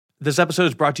This episode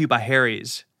is brought to you by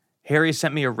Harry's. Harry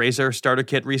sent me a razor starter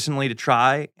kit recently to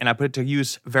try, and I put it to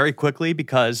use very quickly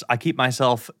because I keep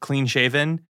myself clean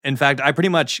shaven. In fact, I pretty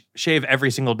much shave every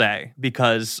single day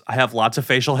because I have lots of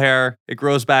facial hair. It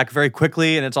grows back very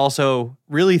quickly, and it's also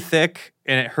really thick,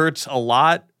 and it hurts a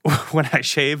lot when I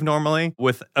shave normally,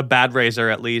 with a bad razor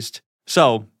at least.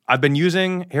 So I've been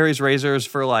using Harry's razors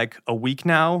for like a week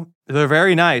now. They're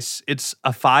very nice. It's a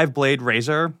 5-blade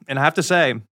razor, and I have to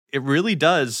say, it really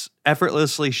does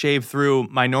effortlessly shave through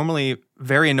my normally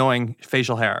very annoying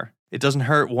facial hair. It doesn't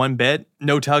hurt one bit,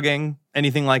 no tugging,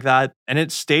 anything like that, and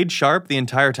it stayed sharp the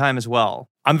entire time as well.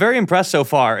 I'm very impressed so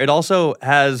far. It also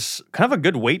has kind of a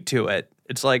good weight to it.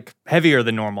 It's like heavier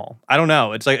than normal. I don't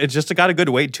know. It's just got a good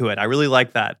weight to it. I really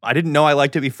like that. I didn't know I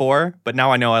liked it before, but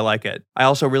now I know I like it. I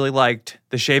also really liked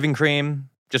the shaving cream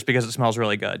just because it smells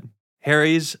really good.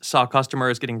 Harry's saw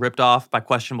customers getting ripped off by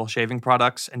questionable shaving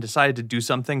products and decided to do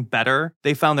something better.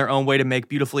 They found their own way to make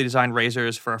beautifully designed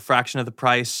razors for a fraction of the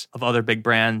price of other big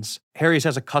brands. Harry's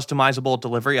has a customizable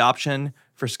delivery option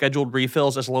for scheduled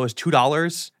refills as low as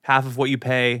 $2, half of what you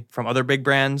pay from other big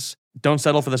brands. Don't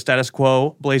settle for the status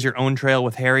quo. Blaze your own trail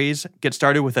with Harry's. Get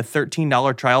started with a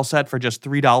 $13 trial set for just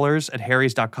 $3 at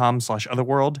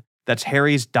harrys.com/otherworld. That's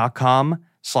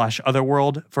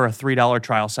harrys.com/otherworld for a $3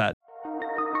 trial set.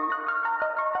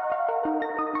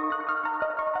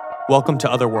 Welcome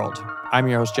to Otherworld. I'm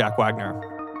your host, Jack Wagner.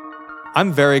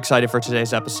 I'm very excited for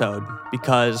today's episode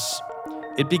because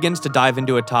it begins to dive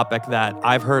into a topic that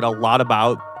I've heard a lot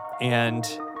about, and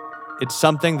it's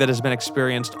something that has been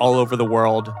experienced all over the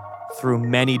world through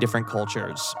many different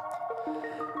cultures.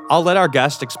 I'll let our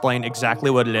guest explain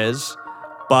exactly what it is,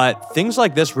 but things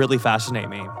like this really fascinate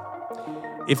me.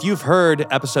 If you've heard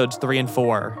episodes 3 and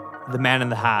 4, The Man in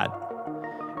the Hat,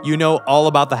 you know all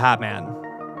about the Hat Man.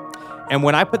 And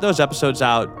when I put those episodes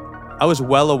out, I was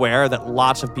well aware that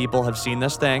lots of people have seen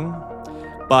this thing,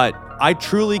 but I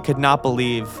truly could not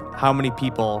believe how many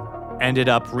people ended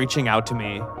up reaching out to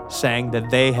me saying that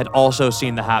they had also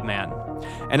seen the Hat Man.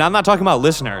 And I'm not talking about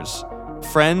listeners.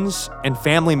 Friends and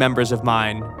family members of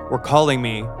mine were calling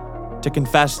me to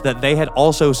confess that they had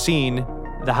also seen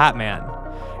the Hat Man,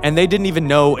 and they didn't even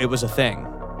know it was a thing.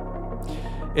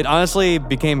 It honestly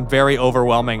became very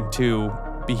overwhelming to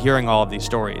be hearing all of these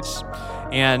stories.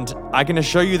 And I can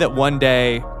assure you that one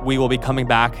day we will be coming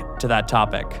back to that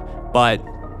topic. But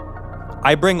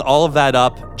I bring all of that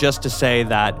up just to say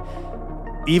that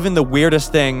even the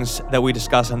weirdest things that we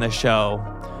discuss on this show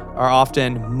are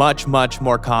often much, much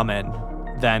more common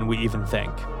than we even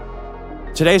think.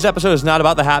 Today's episode is not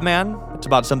about the Hat Man. It's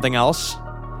about something else.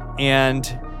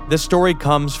 And this story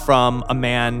comes from a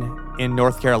man in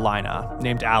North Carolina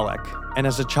named Alec. And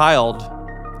as a child,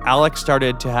 Alec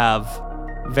started to have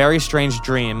very strange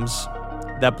dreams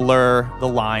that blur the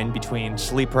line between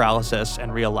sleep paralysis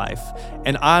and real life.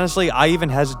 And honestly, I even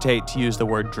hesitate to use the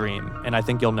word dream, and I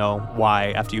think you'll know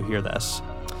why after you hear this.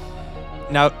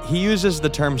 Now, he uses the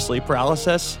term sleep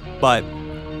paralysis, but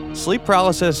sleep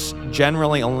paralysis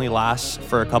generally only lasts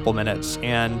for a couple minutes,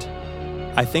 and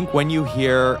I think when you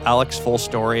hear Alec's full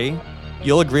story,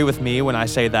 you'll agree with me when I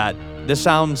say that this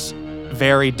sounds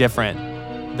very different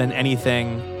than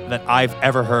anything that I've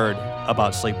ever heard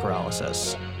about sleep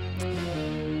paralysis.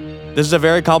 This is a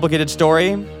very complicated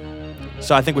story,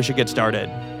 so I think we should get started.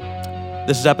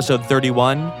 This is episode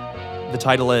 31. The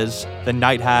title is The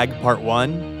Night Hag Part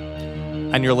 1,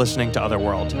 and you're listening to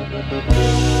Otherworld. Hello?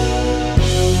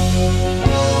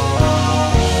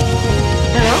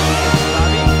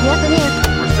 Yes, I'm here.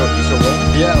 You still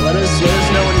rolling? Yeah, let us know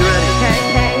when you're ready. Okay.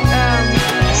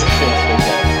 This is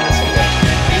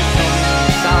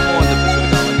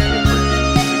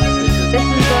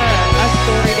a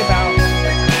story about...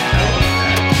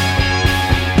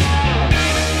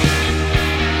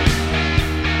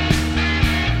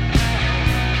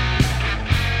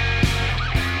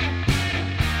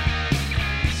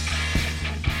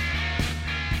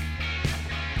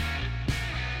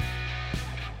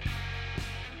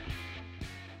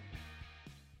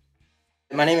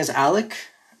 My name is Alec.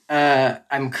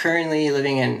 I'm currently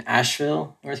living in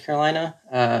Asheville, North Carolina,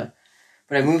 but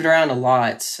I've moved around a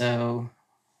lot. So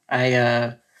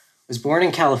I was born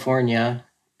in California,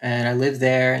 and I lived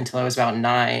there until I was about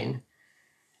 9.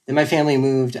 Then my family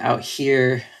moved out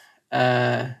here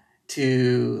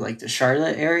to like the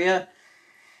Charlotte area,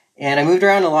 and I moved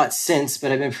around a lot since,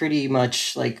 but I've been pretty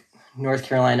much like North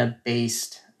Carolina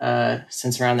based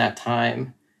since around that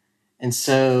time. And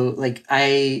so like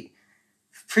I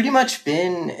pretty much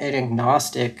been an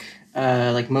agnostic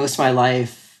like most of my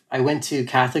life. I went to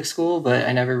Catholic school, but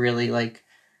I never really like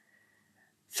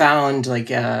found like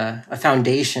a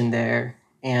foundation there.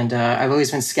 And I've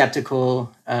always been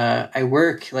skeptical. I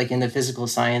work like in the physical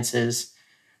sciences.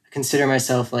 I consider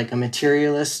myself like a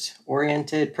materialist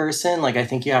oriented person. Like I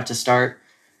think you have to start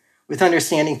with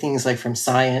understanding things like from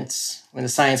science. When the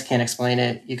science can't explain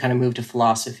it, you kind of move to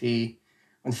philosophy.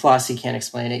 When philosophy can't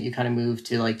explain it, you kind of move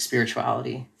to like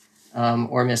spirituality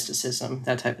or mysticism,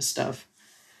 that type of stuff.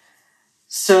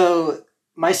 So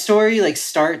my story like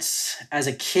starts as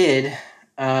a kid,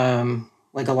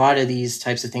 like a lot of these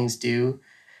types of things do.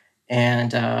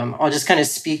 And I'll just kind of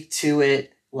speak to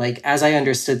it like as I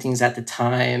understood things at the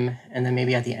time, and then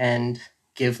maybe at the end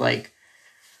give like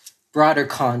broader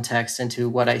context into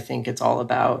what I think it's all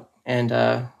about and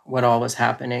what all was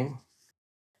happening.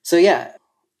 So yeah,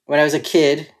 when I was a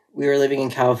kid, we were living in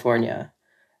California,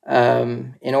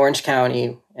 in Orange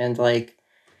County, and like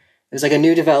it was like a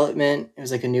new development. It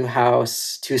was like a new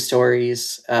house, 2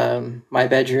 stories. My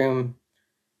bedroom,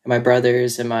 and my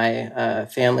brothers and my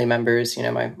family members, you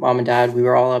know, my mom and dad, we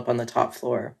were all up on the top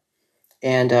floor.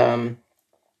 And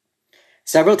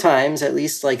several times, at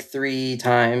least like 3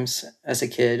 times as a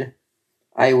kid,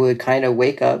 I would kind of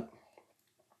wake up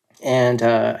and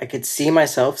I could see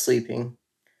myself sleeping.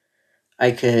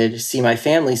 I could see my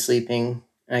family sleeping,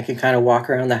 and I could kind of walk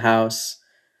around the house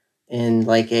in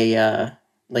like a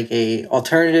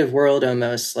alternative world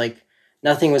almost. Like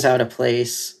nothing was out of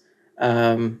place.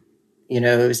 You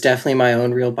know, it was definitely my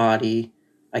own real body.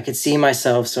 I could see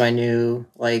myself, so I knew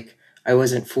like I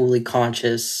wasn't fully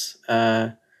conscious.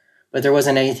 But there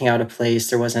wasn't anything out of place.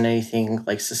 There wasn't anything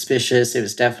like suspicious. It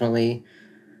was definitely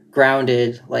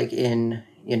grounded, like in,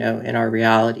 you know, in our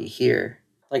reality here.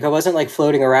 Like I wasn't like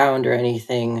floating around or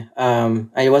anything.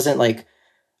 I wasn't like,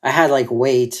 I had like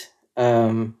weight.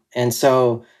 And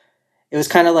so it was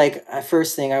kind of like,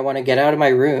 first thing, I want to get out of my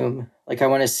room. Like I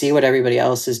want to see what everybody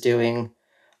else is doing.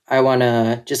 I want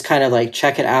to just kind of like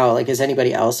check it out. Like, is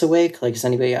anybody else awake? Like, is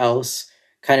anybody else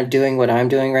kind of doing what I'm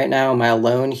doing right now? Am I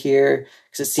alone here?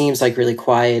 Because it seems like really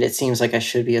quiet. It seems like I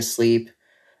should be asleep.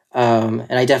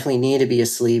 And I definitely need to be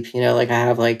asleep. You know, like I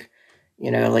have like, you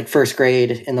know, like first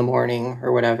grade in the morning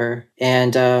or whatever.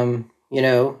 And, you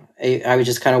know, I would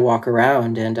just kind of walk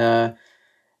around and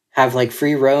have like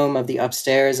free roam of the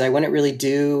upstairs. I wouldn't really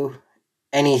do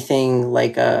anything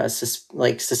like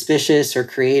like suspicious or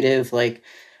creative. Like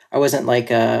I wasn't like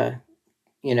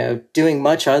you know, doing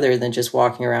much other than just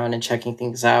walking around and checking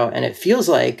things out. And it feels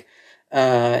like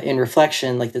in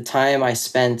reflection, like the time I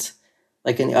spent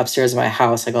like in the upstairs of my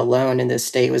house, like alone in this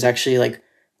state was actually like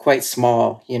quite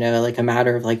small, you know, like a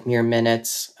matter of like mere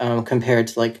minutes compared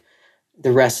to like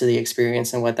the rest of the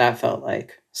experience and what that felt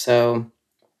like. So,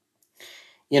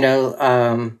 you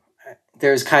know,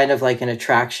 there's kind of like an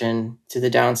attraction to the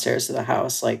downstairs of the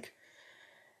house, like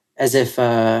as if,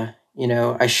 you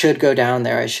know, I should go down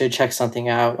there. I should check something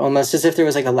out, almost as if there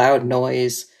was like a loud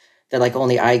noise that like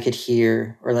only I could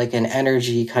hear, or like an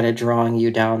energy kind of drawing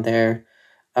you down there.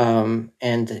 And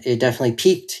it definitely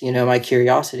piqued, you know, my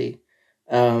curiosity.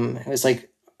 It was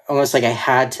like almost like I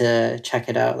had to check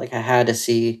it out. Like I had to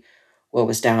see what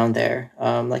was down there.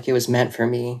 Like it was meant for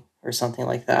me or something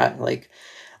like that. Like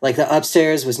the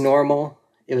upstairs was normal.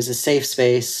 It was a safe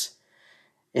space.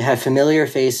 It had familiar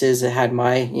faces. It had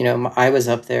my, you know, I was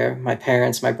up there, my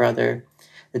parents, my brother.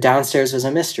 The downstairs was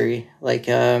a mystery. Like,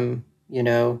 you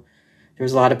know, there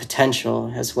was a lot of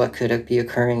potential as what could be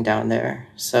occurring down there.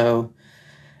 So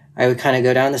I would kind of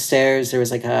go down the stairs. There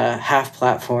was like a half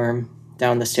platform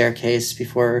down the staircase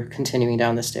before continuing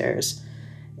down the stairs.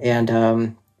 And,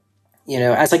 you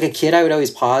know, as like a kid, I would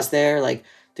always pause there, like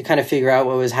to kind of figure out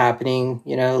what was happening,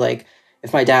 you know, like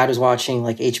if my dad was watching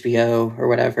like HBO or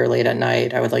whatever late at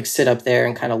night, I would like sit up there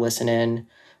and kind of listen in.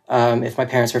 If my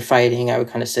parents were fighting, I would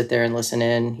kind of sit there and listen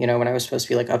in, you know, when I was supposed to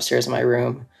be like upstairs in my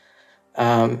room.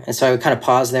 And so I would kind of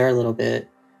pause there a little bit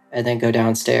and then go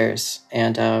downstairs.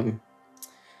 And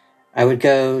I would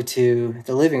go to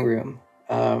the living room,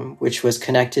 which was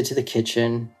connected to the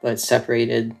kitchen, but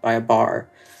separated by a bar.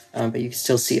 But you could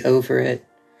still see over it.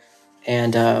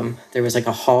 And there was like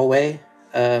a hallway,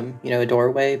 you know, a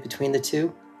doorway between the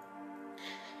two.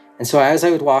 And so as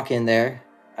I would walk in there,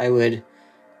 I would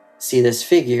see this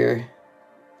figure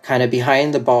kind of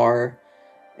behind the bar,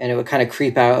 and it would kind of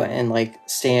creep out and like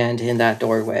stand in that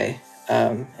doorway.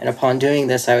 And upon doing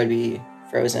this, I would be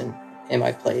frozen in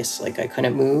my place. Like I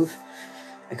couldn't move,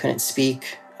 I couldn't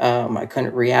speak, I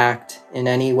couldn't react in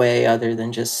any way other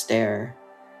than just stare.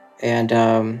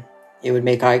 And it would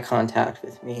make eye contact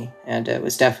with me. And it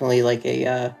was definitely like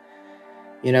a,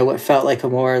 you know, what felt like a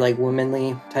more like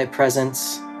womanly type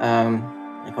presence,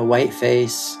 like a white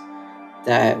face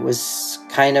that was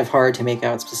kind of hard to make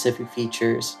out specific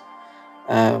features,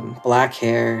 black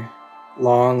hair,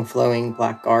 long flowing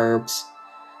black garbs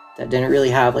that didn't really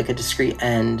have like a discrete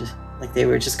end. Like they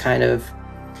would just kind of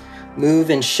move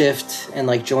and shift and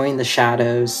like join the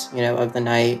shadows, of the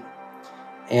night.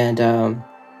 And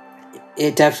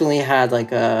it definitely had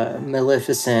like a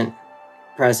maleficent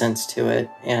presence to it.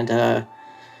 And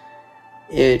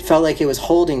it felt like it was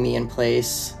holding me in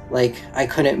place. Like I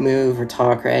couldn't move or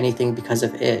talk or anything because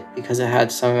it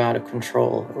had some amount of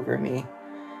control over me.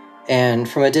 And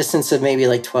from a distance of maybe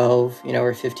like 12,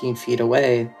 or 15 feet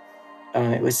away,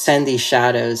 it would send these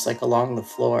shadows like along the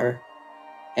floor.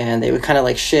 And they would kind of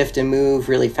like shift and move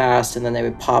really fast, and then they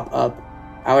would pop up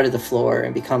out of the floor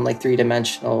and become like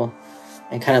three-dimensional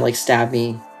and kind of like stab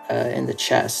me in the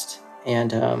chest.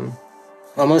 And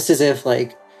almost as if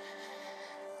like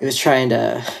it was trying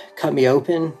to cut me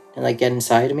open and like get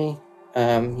inside of me,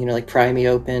 like pry me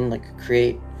open, like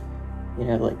create,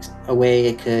 like a way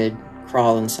it could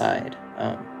crawl inside,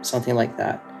 something like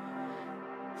that.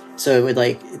 So it would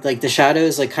like the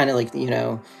shadows, like kind of like,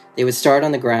 they would start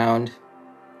on the ground,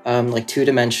 like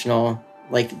two-dimensional,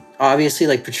 like obviously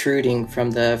like protruding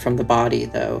from the body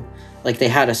though. Like they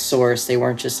had a source. They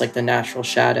weren't just like the natural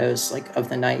shadows like of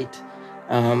the night,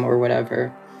 or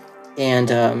whatever.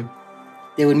 And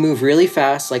they would move really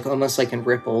fast, like almost like in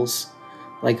ripples,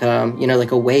 like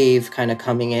like a wave kind of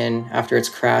coming in after it's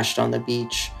crashed on the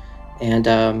beach. And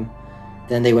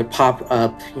then they would pop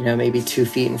up, maybe 2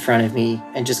 feet in front of me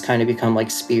and just kind of become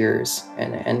like spears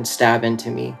and stab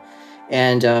into me.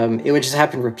 And it would just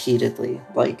happen repeatedly,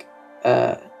 like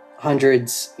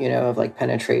hundreds, of like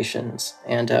penetrations.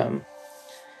 And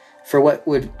for what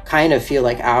would kind of feel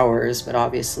like hours, but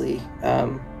obviously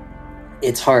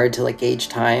it's hard to like gauge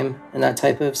time in that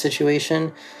type of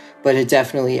situation. But it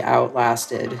definitely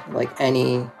outlasted like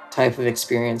any type of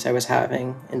experience I was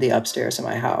having in the upstairs of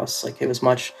my house. Like it was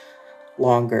much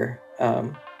longer,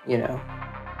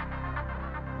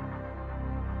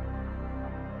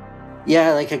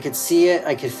 Yeah, like I could see it,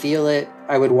 I could feel it.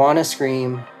 I would want to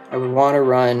scream, I would want to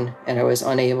run, and I was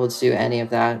unable to do any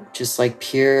of that. Just like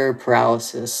pure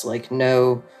paralysis, like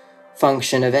no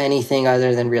function of anything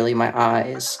other than really my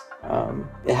eyes.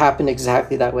 It happened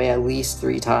exactly that way at least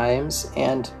 3 times,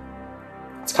 and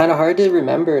it's kind of hard to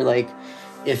remember like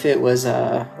if it was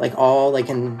like all like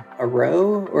in a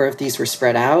row or if these were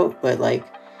spread out, but like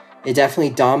it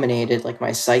definitely dominated like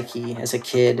my psyche as a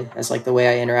kid, as like the way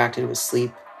I interacted with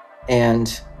sleep.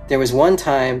 And there was one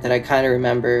time that I kind of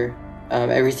remember,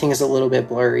 everything is a little bit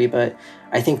blurry, but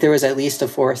I think there was at least a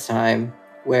 4th time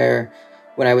where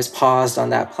when I was paused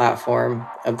on that platform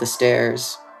of the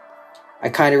stairs, I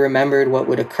kind of remembered what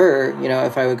would occur,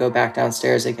 if I would go back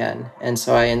downstairs again. And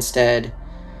so I instead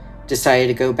decided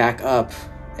to go back up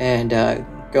and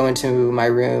go into my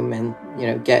room and,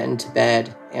 get into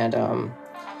bed and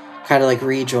kind of like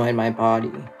rejoin my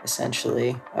body,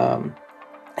 essentially.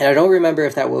 And I don't remember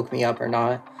if that woke me up or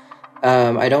not.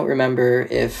 I don't remember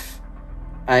if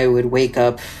I would wake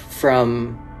up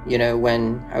from,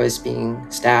 when I was being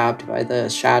stabbed by the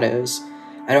shadows.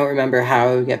 I don't remember how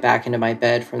I would get back into my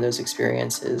bed from those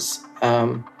experiences.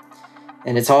 And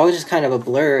it's all just kind of a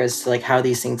blur as to like how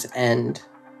these things end.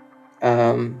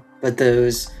 But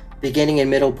those beginning and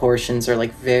middle portions are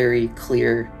like very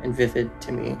clear and vivid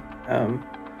to me.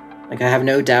 Like I have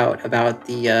no doubt about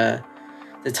the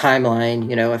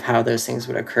timeline, of how those things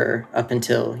would occur up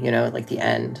until, like the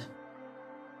end.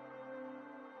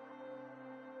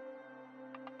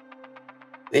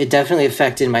 It definitely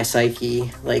affected my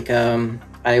psyche. Like,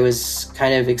 I was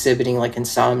kind of exhibiting like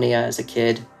insomnia as a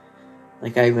kid.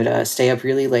 Like I would stay up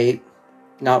really late,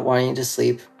 not wanting to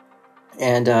sleep.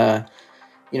 And,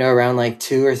 around like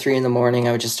 2 or 3 in the morning,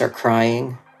 I would just start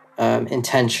crying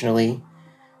intentionally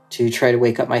to try to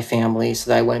wake up my family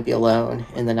so that I wouldn't be alone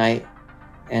in the night.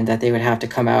 And that they would have to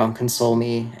come out and console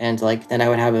me. And like, then I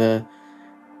would have a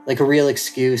real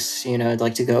excuse,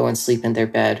 like to go and sleep in their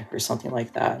bed or something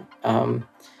like that.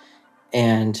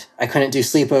 And I couldn't do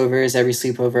sleepovers. Every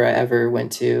sleepover I ever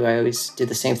went to, I always did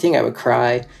the same thing. I would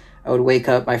cry. I would wake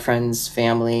up my friend's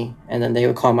family, and then they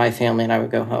would call my family, and I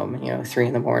would go home, 3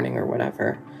 in the morning or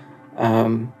whatever.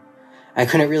 I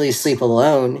couldn't really sleep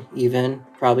alone, even,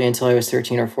 probably until I was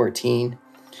 13 or 14.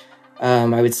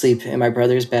 I would sleep in my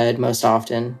brother's bed most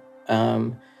often.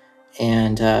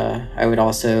 And I would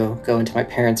also go into my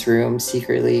parents' room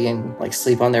secretly and like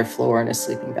sleep on their floor in a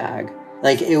sleeping bag.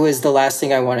 Like it was the last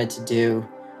thing I wanted to do,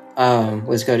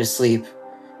 was go to sleep,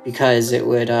 because it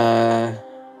would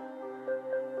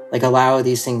like allow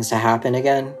these things to happen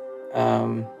again.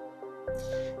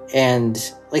 And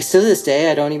like still to this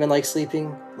day, I don't even like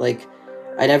sleeping. Like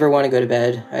I never want to go to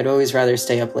bed. I'd always rather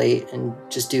stay up late and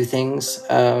just do things.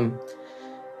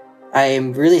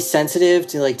 I'm really sensitive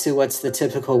to what's the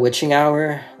typical witching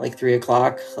hour, like 3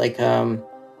 o'clock.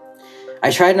 I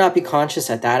try to not be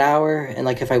conscious at that hour, and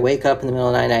like if I wake up in the middle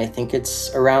of the night and I think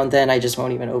it's around then, I just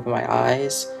won't even open my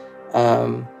eyes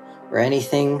or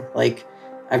anything. Like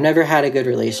I've never had a good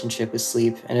relationship with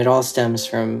sleep, and it all stems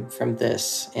from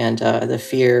this and the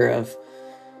fear of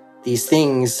these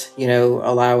things,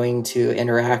 allowing to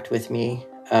interact with me,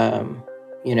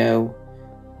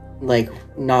 like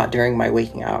not during my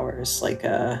waking hours,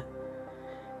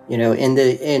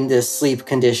 in the sleep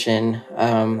condition,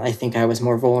 I think I was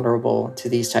more vulnerable to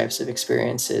these types of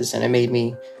experiences, and it made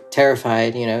me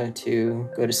terrified, to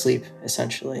go to sleep,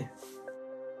 essentially.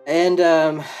 And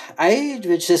I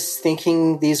was just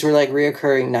thinking these were like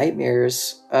reoccurring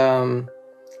nightmares.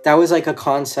 That was like a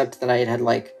concept that I had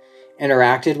like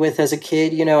interacted with as a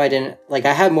kid. I didn't like,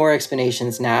 I have more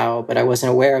explanations now, but I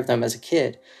wasn't aware of them as a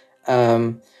kid.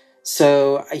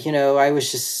 So, I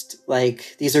was just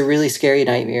like, these are really scary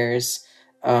nightmares.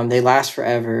 They last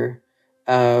forever.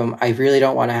 I really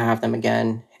don't want to have them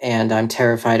again. And I'm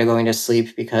terrified of going to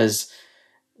sleep because,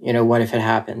 what if it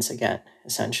happens again,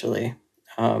 essentially?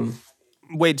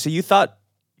 Wait, so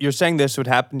you're saying this would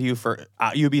happen to you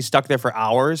you'd be stuck there for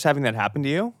hours having that happen to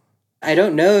you? I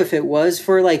don't know if it was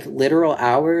for like literal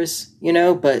hours,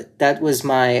 but that was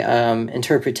my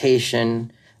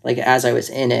interpretation, like as I was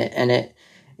in it. And it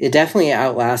definitely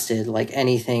outlasted like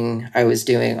anything I was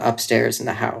doing upstairs in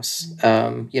the house.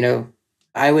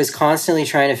 I was constantly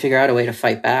trying to figure out a way to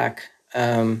fight back,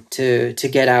 to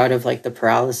get out of like the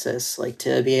paralysis, like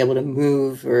to be able to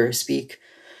move or speak.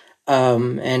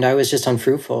 And I was just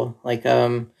unfruitful. Like,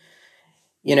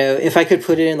 if I could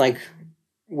put it in like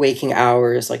waking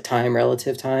hours, like time,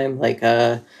 relative time, like,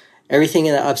 everything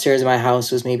in the upstairs of my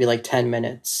house was maybe like 10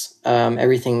 minutes.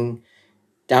 Everything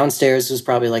downstairs was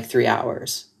probably like 3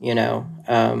 hours,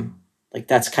 like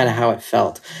that's kind of how it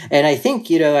felt. And I think,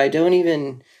 I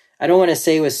don't want to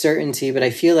say with certainty, but I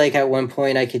feel like at one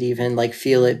point I could even like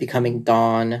feel it becoming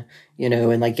dawn,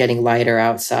 and like getting lighter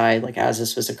outside, like as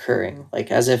this was occurring, like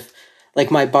as if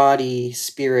like my body,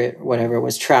 spirit, whatever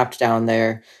was trapped down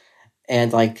there,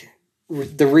 and like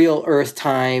the real earth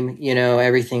time,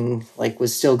 everything like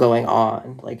was still going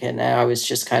on, like, and I was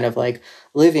just kind of like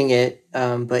living it,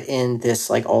 but in this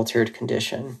like altered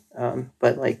condition,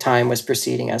 but like time was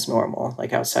proceeding as normal,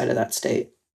 like outside of that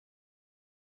state.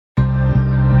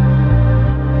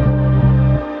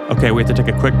 Okay, we have to take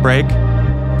a quick break,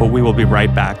 but we will be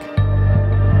right back.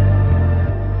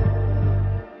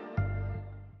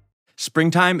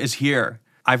 Springtime is here.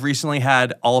 I've recently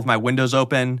had all of my windows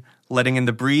open, letting in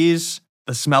the breeze,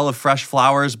 the smell of fresh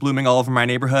flowers blooming all over my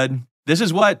neighborhood. This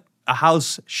is what a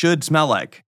house should smell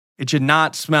like. It should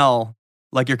not smell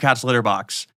like your cat's litter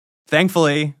box.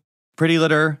 Thankfully, Pretty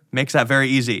Litter makes that very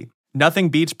easy. Nothing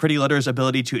beats Pretty Litter's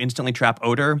ability to instantly trap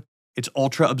odor. It's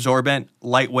ultra absorbent,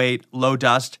 lightweight, low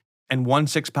dust, and 1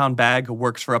 6-pound bag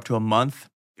works for up to a month.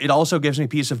 It also gives me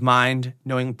peace of mind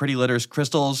knowing Pretty Litter's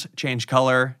crystals change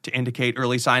color to indicate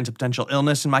early signs of potential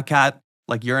illness in my cat,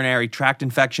 like urinary tract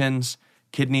infections,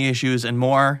 kidney issues, and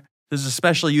more. This is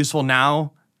especially useful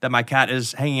now that my cat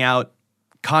is hanging out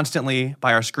constantly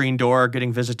by our screen door,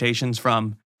 getting visitations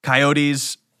from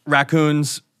coyotes,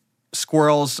 raccoons,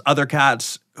 squirrels, other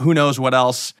cats, who knows what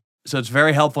else. So it's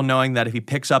very helpful knowing that if he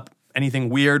picks up anything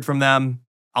weird from them,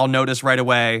 I'll notice right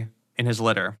away in his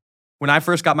litter. When I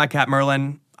first got my cat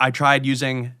Merlin, I tried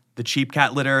using the cheap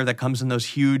cat litter that comes in those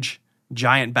huge,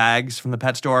 giant bags from the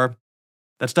pet store.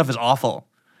 That stuff is awful.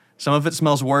 Some of it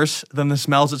smells worse than the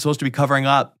smells it's supposed to be covering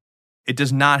up. It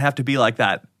does not have to be like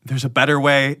that. There's a better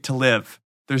way to live.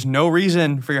 There's no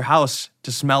reason for your house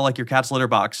to smell like your cat's litter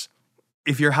box.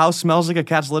 If your house smells like a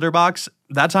cat's litter box,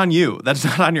 that's on you. That's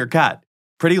not on your cat.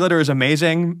 Pretty Litter is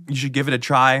amazing. You should give it a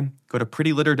try. Go to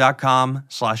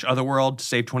prettylitter.com/otherworld to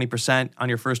save 20% on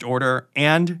your first order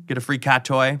and get a free cat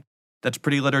toy. That's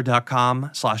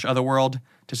prettylitter.com/otherworld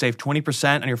to save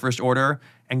 20% on your first order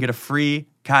and get a free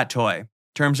cat toy.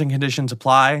 Terms and conditions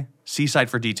apply. See site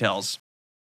for details.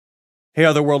 Hey,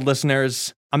 Otherworld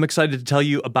listeners. I'm excited to tell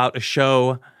you about a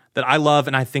show that I love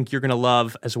and I think you're going to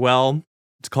love as well.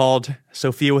 It's called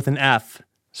Sophia with an F,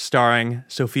 starring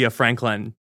Sophia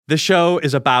Franklin. This show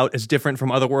is about as different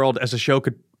from Otherworld as a show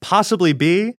could possibly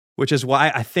be, which is why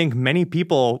I think many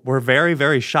people were very,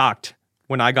 very shocked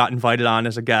when I got invited on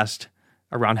as a guest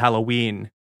around Halloween.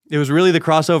 It was really the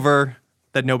crossover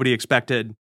that nobody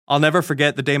expected. I'll never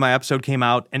forget the day my episode came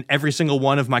out and every single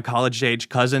one of my college-age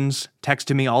cousins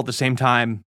texted me all at the same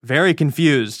time. Very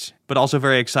confused, but also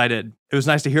very excited. It was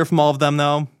nice to hear from all of them,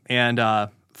 though, and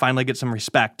finally get some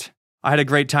respect. I had a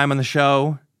great time on the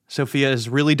show. Sophia is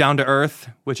really down to earth,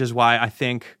 which is why I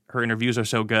think her interviews are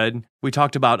so good. We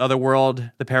talked about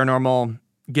Otherworld, the paranormal,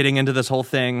 getting into this whole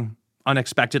thing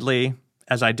unexpectedly,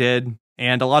 as I did,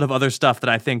 and a lot of other stuff that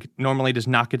I think normally does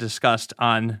not get discussed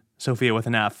on Sophia with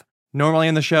an F. Normally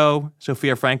in the show,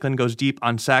 Sophia Franklin goes deep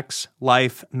on sex,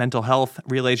 life, mental health,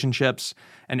 relationships,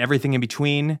 and everything in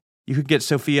between. You could get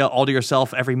Sophia all to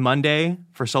yourself every Monday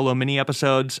for solo mini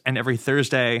episodes and every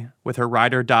Thursday with her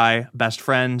ride or die best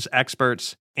friends,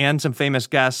 experts, and some famous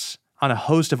guests on a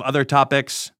host of other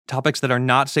topics that are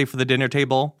not safe for the dinner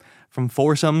table, from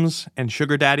foursomes and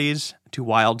sugar daddies to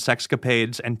wild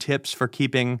sexcapades and tips for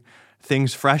keeping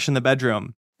things fresh in the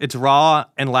bedroom. It's raw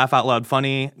and laugh out loud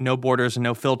funny, no borders and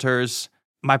no filters.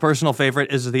 My personal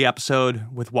favorite is the episode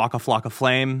with Waka Flocka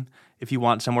Flame, if you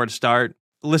want somewhere to start.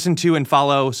 Listen to and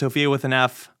follow Sophia with an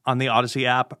F on the Odyssey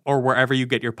app or wherever you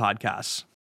get your podcasts.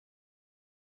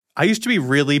 I used to be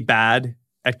really bad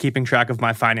at keeping track of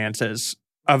my finances.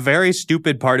 A very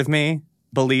stupid part of me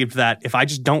believed that if I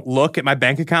just don't look at my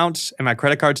bank accounts and my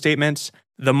credit card statements,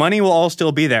 the money will all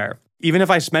still be there, even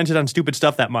if I spent it on stupid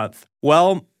stuff that month.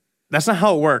 Well, that's not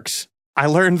how it works. I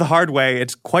learned the hard way.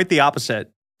 It's quite the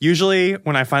opposite. Usually,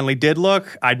 when I finally did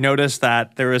look, I'd notice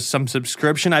that there was some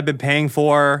subscription I'd been paying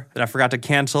for that I forgot to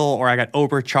cancel, or I got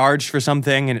overcharged for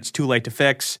something and it's too late to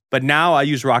fix. But now I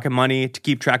use Rocket Money to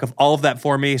keep track of all of that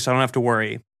for me so I don't have to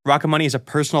worry. Rocket Money is a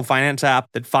personal finance app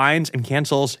that finds and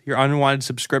cancels your unwanted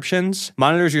subscriptions,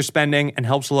 monitors your spending, and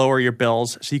helps lower your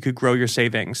bills so you could grow your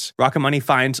savings. Rocket Money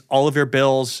finds all of your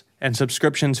bills and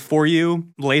subscriptions for you,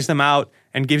 lays them out,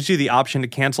 and gives you the option to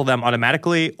cancel them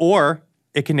automatically, or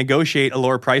it can negotiate a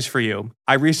lower price for you.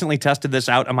 I recently tested this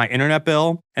out on my internet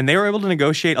bill, and they were able to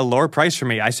negotiate a lower price for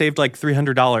me. I saved like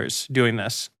 $300 doing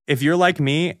this. If you're like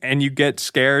me and you get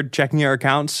scared checking your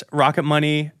accounts, Rocket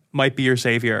Money might be your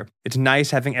savior. It's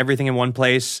nice having everything in one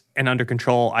place and under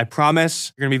control. I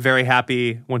promise you're going to be very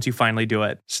happy once you finally do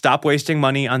it. Stop wasting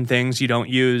money on things you don't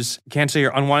use. Cancel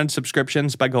your unwanted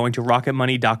subscriptions by going to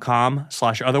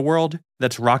rocketmoney.com/otherworld.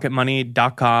 That's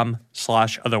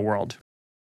rocketmoney.com/otherworld.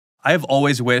 I have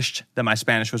always wished that my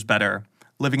Spanish was better.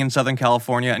 Living in Southern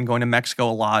California and going to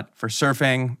Mexico a lot for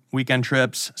surfing, weekend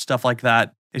trips, stuff like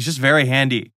that. It's just very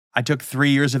handy. I took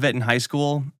 3 years of it in high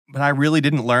school, but I really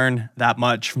didn't learn that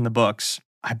much from the books.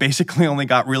 I basically only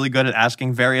got really good at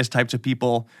asking various types of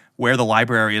people where the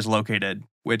library is located,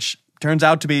 which turns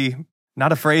out to be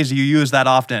not a phrase you use that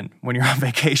often when you're on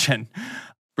vacation.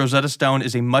 Rosetta Stone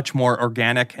is a much more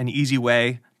organic and easy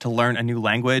way to learn a new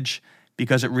language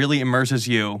because it really immerses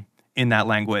you in that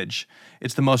language.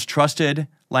 It's the most trusted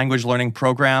language learning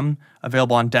program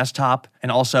available on desktop, and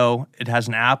also it has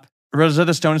an app.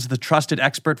 Rosetta Stone is the trusted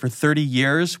expert for 30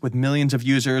 years with millions of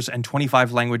users and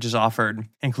 25 languages offered,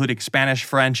 including Spanish,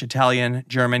 French, Italian,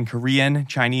 German, Korean,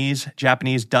 Chinese,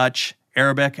 Japanese, Dutch,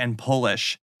 Arabic, and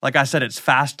Polish. Like I said, it's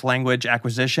fast language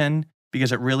acquisition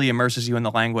because it really immerses you in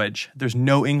the language. There's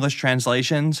no English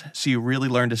translations, so you really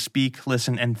learn to speak,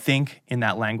 listen, and think in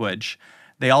that language.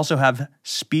 They also have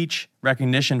speech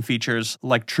recognition features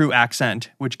like True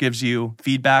Accent, which gives you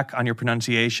feedback on your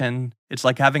pronunciation. It's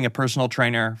like having a personal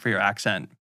trainer for your accent.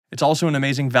 It's also an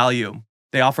amazing value.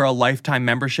 They offer a lifetime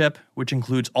membership, which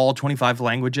includes all 25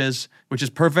 languages, which is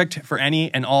perfect for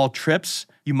any and all trips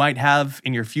you might have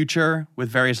in your future with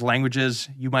various languages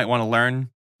you might want to learn.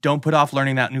 Don't put off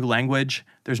learning that new language.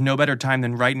 There's no better time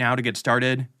than right now to get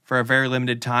started. For a very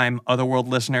limited time, Otherworld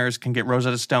listeners can get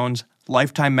Rosetta Stone's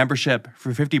lifetime membership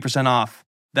for 50% off.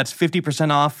 That's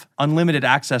 50% off, unlimited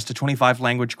access to 25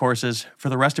 language courses for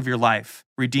the rest of your life.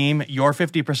 Redeem your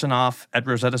 50% off at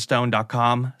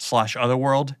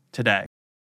rosettastone.com/otherworld today.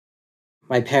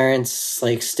 My parents,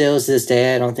 still to this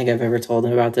day, I don't think I've ever told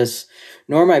them about this,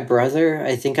 nor my brother.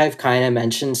 I think I've kind of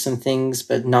mentioned some things,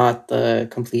 but not the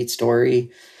complete story.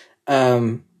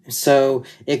 So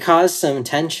it caused some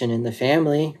tension in the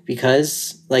family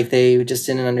because they just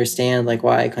didn't understand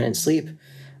why I couldn't sleep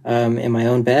in my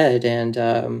own bed. And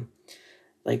I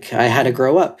had to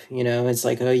grow up, it's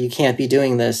oh, you can't be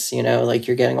doing this,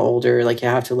 you're getting older, you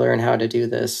have to learn how to do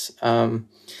this.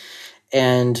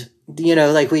 And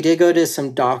we did go to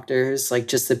some doctors,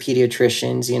 just the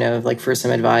pediatricians, for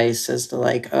some advice as to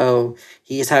oh,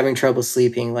 he's having trouble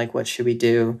sleeping, what should we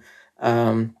do?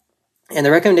 And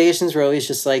the recommendations were always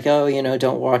just oh,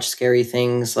 don't watch scary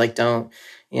things, don't,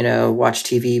 watch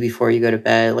TV before you go to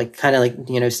bed,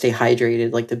 stay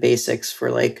hydrated, the basics for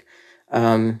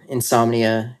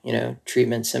insomnia,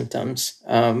 treatment symptoms.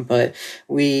 But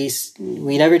we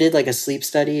never did a sleep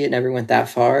study. It never went that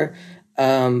far.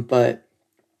 But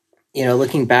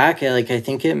looking back, I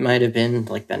think it might have been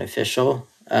beneficial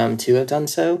to have done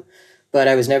so, but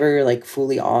I was never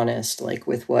fully honest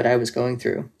with what I was going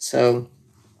through. So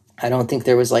I don't think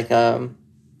there was like a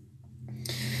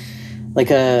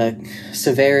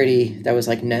severity that was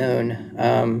like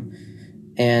known.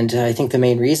 And I think the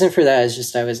main reason for that is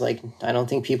just I was like, I don't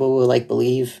think people will like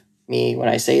believe me when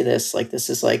I say this. Like, this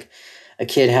is like a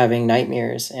kid having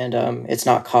nightmares, and it's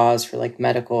not cause for like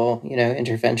medical,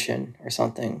 intervention or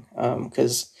something.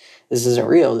 Because this isn't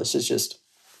real. This is just,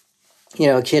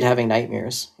 a kid having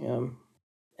nightmares.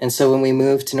 And so when we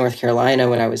moved to North Carolina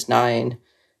when I was 9,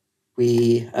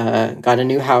 we got a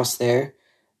new house there.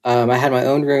 I had my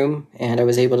own room, and I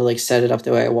was able to like set it up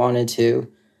the way I wanted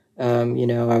to.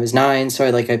 I was 9, so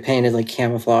I painted like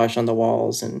camouflage on the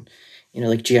walls and,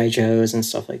 like GI Joes and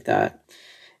stuff like that.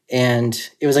 And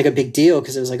it was like a big deal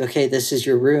because it was like, okay, this is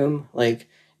your room. Like,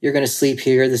 you're going to sleep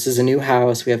here. This is a new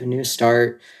house. We have a new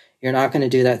start. You're not going to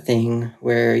do that thing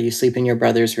where you sleep in your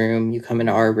brother's room. You come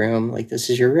into our room. Like, this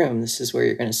is your room. This is where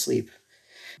you're going to sleep.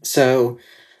 So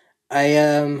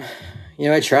I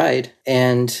tried,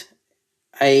 and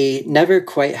I never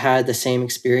quite had the same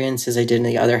experience as I did in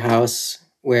the other house,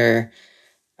 where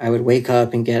I would wake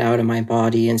up and get out of my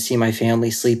body and see my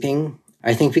family sleeping.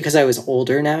 I think because I was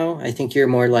older now, I think you're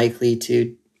more likely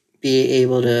to be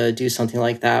able to do something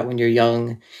like that when you're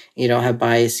young. You don't have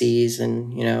biases,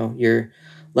 and, you're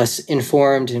less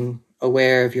informed and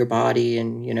aware of your body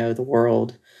and, the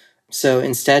world. So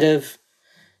instead of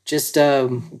just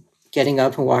getting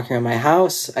up and walking around my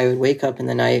house, I would wake up in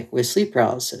the night with sleep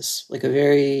paralysis, like a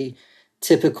very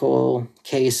typical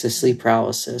case of sleep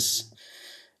paralysis,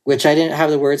 which I didn't have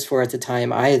the words for at the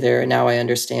time either. And now I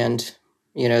understand,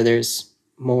 there's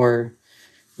more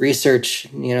research,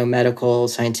 medical,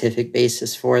 scientific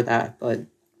basis for that. But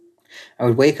I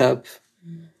would wake up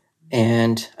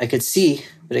and I could see,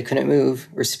 but I couldn't move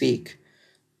or speak.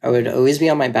 I would always be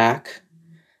on my back.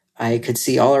 I could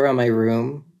see all around my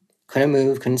room, couldn't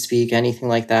move, couldn't speak, anything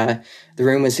like that. The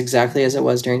room was exactly as it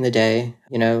was during the day.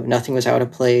 Nothing was out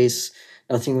of place.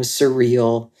 Nothing was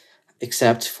surreal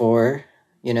except for,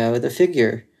 the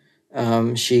figure.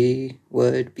 She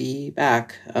would be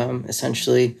back,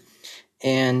 essentially.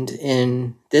 And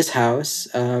in this house,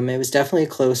 it was definitely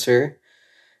closer.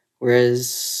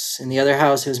 Whereas in the other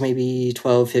house, it was maybe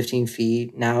 12, 15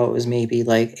 feet. Now it was maybe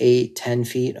like 8, 10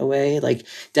 feet away. Like,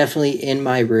 definitely in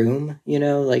my room,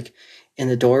 like in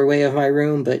the doorway of my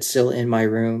room, but still in my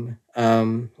room,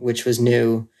 which was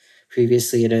new.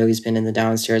 Previously, it had always been in the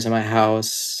downstairs of my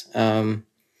house, and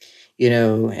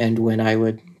when I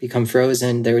would become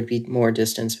frozen, there would be more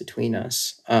distance between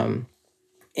us.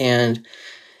 And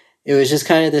it was just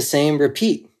kind of the same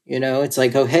repeat, it's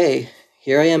like, oh, hey,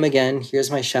 here I am again.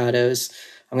 Here's my shadows.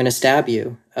 I'm going to stab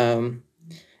you.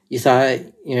 You thought,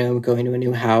 going to a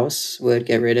new house would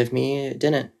get rid of me. It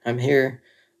didn't. I'm here.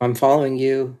 I'm following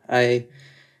you. I'm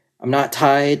not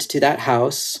tied to that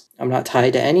house. I'm not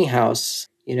tied to any house.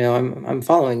 I'm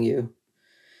following you.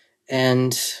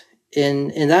 And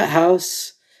in that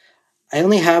house, I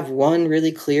only have one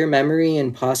really clear memory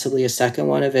and possibly a second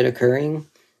one of it occurring.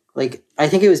 Like, I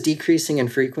think it was decreasing in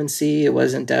frequency.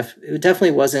 It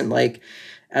definitely wasn't like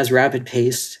as rapid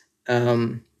paced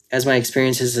as my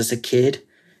experiences as a kid.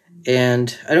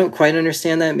 And I don't quite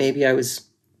understand that. Maybe I was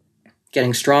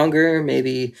getting stronger.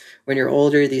 Maybe when you're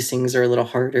older, these things are a little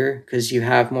harder because you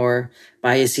have more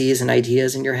biases and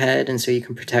ideas in your head. And so you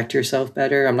can protect yourself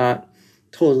better. I'm not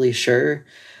totally sure.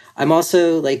 I'm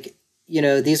also like,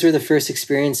 these were the first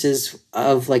experiences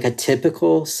of like a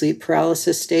typical sleep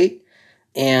paralysis state.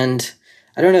 And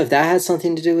I don't know if that had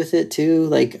something to do with it too.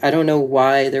 Like, I don't know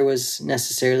why there was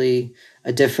necessarily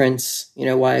a difference,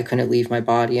 why I couldn't leave my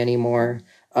body anymore.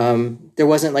 There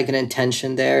wasn't like an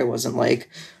intention there. It wasn't like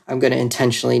I'm going to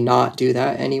intentionally not do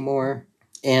that anymore.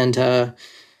 And I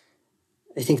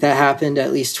think that happened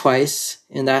at least twice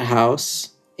in that house.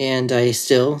 And I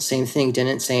still, same thing,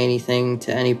 didn't say anything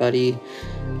to anybody.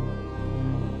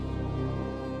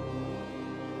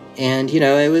 And,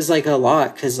 it was like a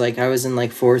lot because like I was in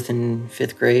like 4th and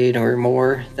 5th grade or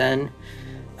more then.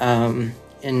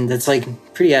 And that's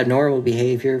like pretty abnormal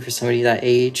behavior for somebody that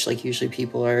age. Like, usually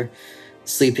people are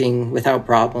sleeping without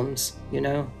problems,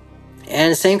 And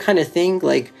the same kind of thing,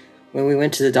 like when we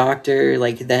went to the doctor,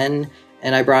 like then,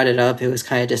 and I brought it up, it was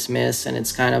kind of dismissed. And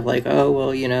it's kind of like, oh,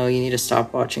 well, you need to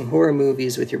stop watching horror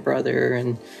movies with your brother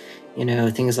and,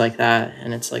 things like that.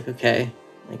 And it's like, okay,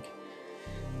 like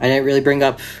I didn't really bring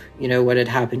up, what had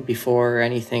happened before or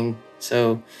anything.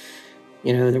 So,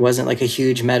 there wasn't like a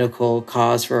huge medical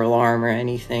cause for alarm or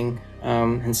anything.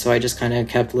 And so I just kind of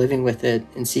kept living with it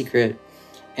in secret.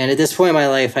 And at this point in my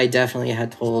life, I definitely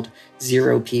had told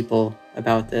 0 people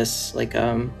about this. Like,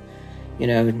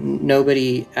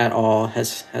 nobody at all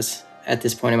has at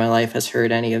this point in my life has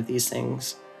heard any of these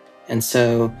things. And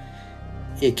so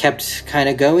it kept kind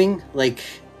of going. Like,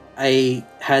 I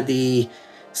had the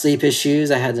sleep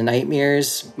issues, I had the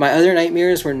nightmares. My other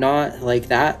nightmares were not like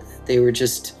that. They were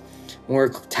just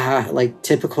more like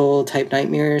typical type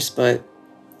nightmares, but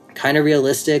kind of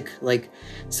realistic. Like,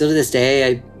 still to this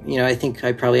day, I think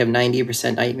I probably have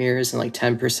 90% nightmares and like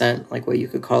 10% like what you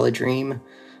could call a dream.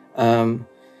 And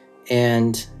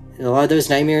a lot of those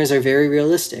nightmares are very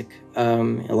realistic. A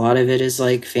lot of it is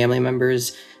like family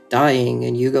members dying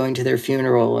and you going to their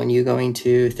funeral and you going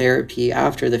to therapy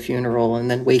after the funeral and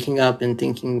then waking up and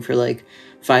thinking for like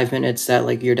 5 minutes that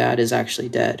like your dad is actually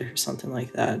dead or something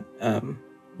like that.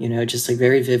 Just like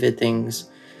very vivid things.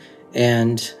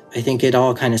 And I think it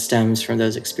all kind of stems from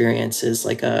those experiences,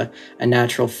 like a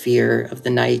natural fear of the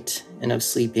night and of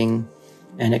sleeping,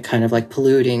 and it kind of like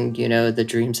polluting, the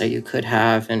dreams that you could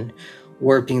have and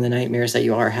warping the nightmares that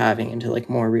you are having into like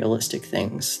more realistic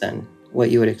things than what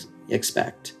you would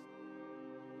expect.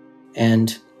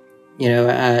 And,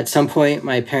 at some point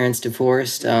my parents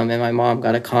divorced, and my mom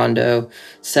got a condo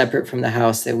separate from the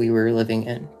house that we were living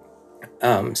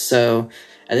in. So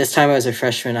at this time I was a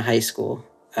freshman in high school.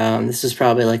 This is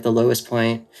probably like the lowest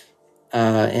point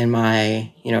in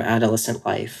my, adolescent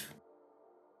life.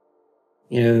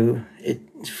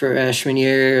 Freshman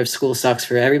year of school sucks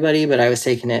for everybody, but I was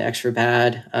taking it extra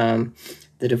bad.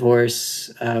 The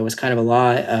divorce was kind of a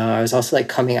lot. I was also like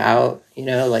coming out,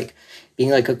 like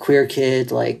being like a queer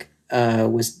kid, like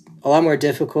was a lot more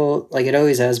difficult. Like it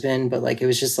always has been, but like it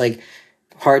was just like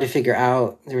hard to figure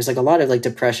out. There was like a lot of like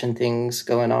depression things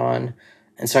going on.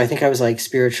 And so I think I was like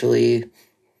spiritually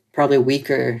probably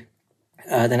weaker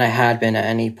than I had been at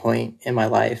any point in my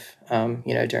life,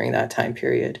 during that time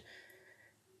period.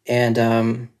 And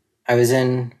I was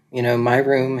in, my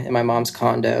room in my mom's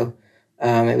condo.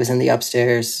 It was in the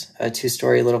upstairs, a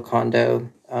 2-story little condo.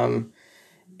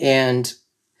 And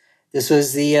this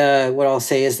was the, what I'll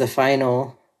say is the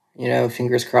final,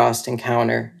 fingers crossed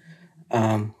encounter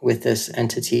with this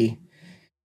entity.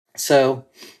 So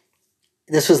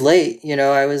this was late,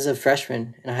 I was a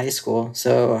freshman in high school.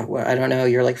 So I don't know,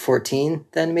 you're like 14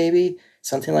 then maybe,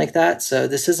 something like that. So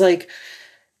this is like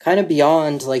kind of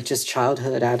beyond like just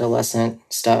childhood, adolescent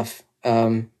stuff.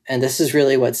 And this is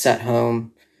really what set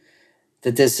home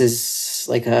that this is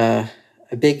like a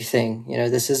big thing.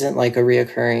 This isn't like a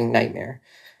reoccurring nightmare.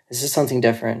 This is something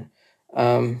different.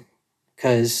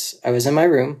 Because I was in my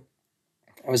room,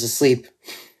 I was asleep,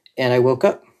 and I woke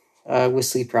up with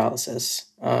sleep paralysis.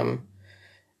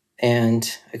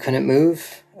 And I couldn't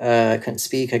move, I couldn't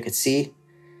speak, I could see.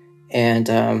 And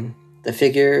the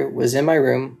figure was in my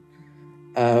room.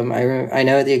 I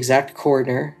know the exact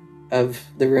corner of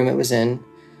the room it was in.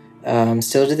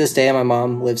 Still to this day, my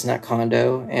mom lives in that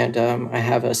condo, and I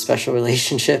have a special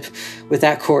relationship with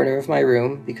that corner of my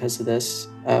room because of this.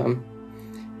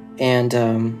 And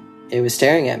it was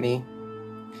staring at me.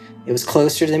 It was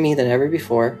closer to me than ever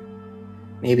before,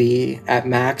 maybe at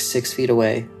max 6 feet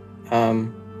away.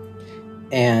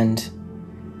 And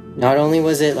not only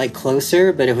was it like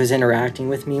closer, but it was interacting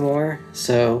with me more.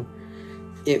 So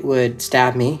it would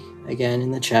stab me again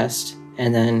in the chest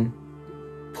and then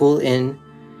pull in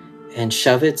and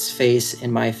shove its face in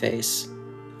my face.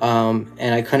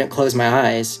 And I couldn't close my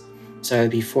eyes, so I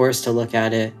would be forced to look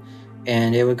at it,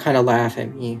 and it would kind of laugh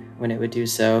at me when it would do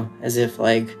so, as if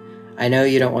like, I know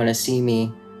you don't want to see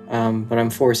me, but I'm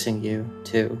forcing you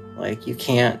to. Like, you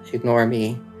can't ignore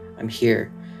me, I'm here.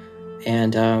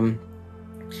 And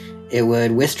it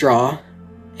would withdraw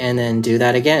and then do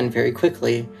that again very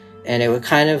quickly. And it would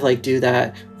kind of like do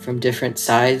that from different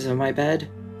sides of my bed.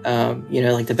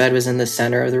 Like the bed was in the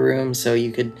center of the room, so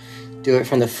you could do it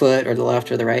from the foot or the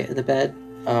left or the right of the bed.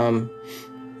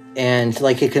 And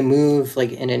like it could move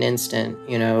like in an instant,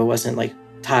 it wasn't like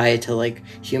tied to like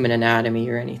human anatomy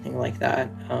or anything like that.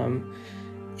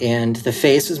 And the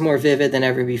face was more vivid than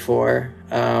ever before.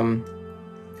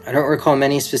 I don't recall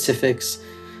many specifics,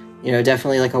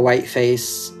 definitely like a white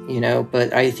face,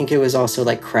 but I think it was also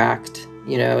like cracked,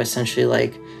 essentially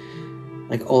like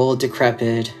old,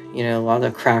 decrepit, a lot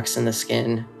of cracks in the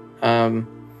skin.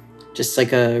 Just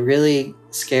like a really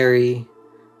scary,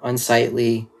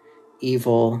 unsightly,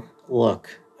 evil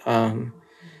look. And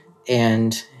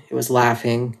it was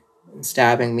laughing and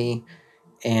stabbing me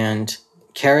and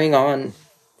carrying on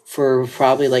for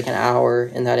probably like an hour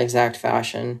in that exact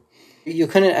fashion. You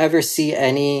couldn't ever see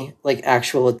any like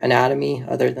actual anatomy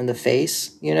other than the face,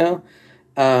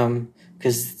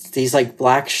 because these like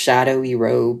black shadowy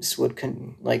robes would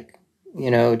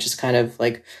just kind of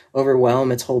like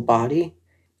overwhelm its whole body.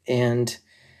 And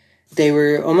they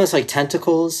were almost like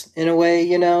tentacles in a way,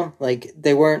 you know, like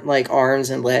they weren't like arms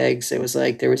and legs. It was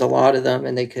like there was a lot of them,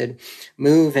 and they could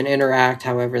move and interact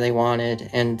however they wanted,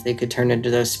 and they could turn into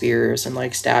those spears and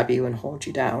like stab you and hold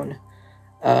you down.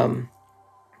 Um,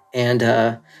 and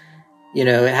you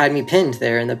know, it had me pinned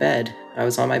there in the bed. I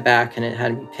was on my back and it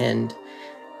had me pinned.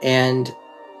 And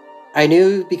I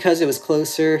knew because it was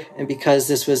closer and because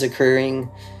this was occurring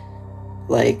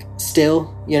like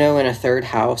still, you know, in a third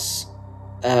house.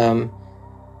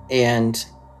 And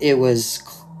it was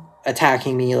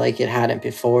attacking me like it hadn't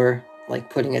before, like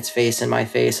putting its face in my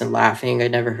face and laughing.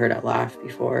 I'd never heard it laugh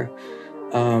before.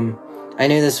 I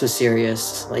knew this was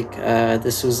serious. Like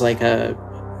this was like a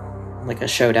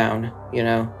showdown, you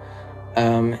know.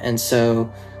 And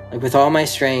so, like with all my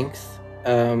strength,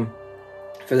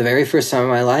 for the very first time in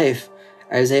my life,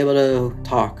 I was able to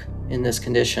talk in this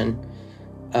condition,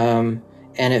 and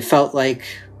it felt like,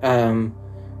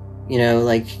 you know,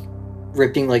 like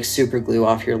ripping like super glue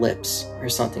off your lips or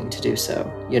something to do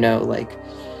so, you know, like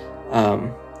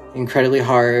incredibly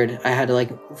hard. I had to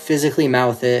like physically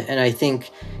mouth it. And I think,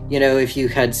 you know, if you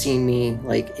had seen me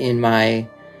like in my,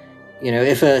 you know,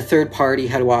 if a third party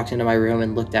had walked into my room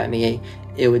and looked at me,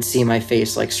 it would see my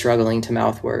face like struggling to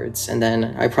mouth words. And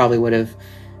then I probably would have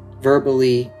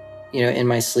verbally, you know, in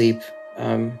my sleep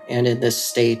and in this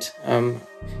state, you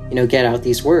know, get out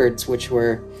these words, which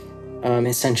were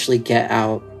essentially get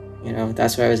out. You know,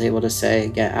 that's what I was able to say,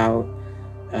 get out.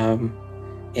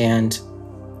 And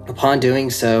upon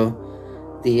doing so,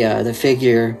 the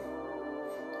figure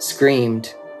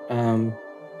screamed, no,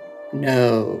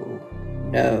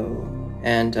 no.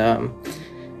 And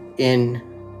in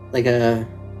like a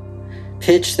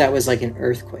pitch that was like an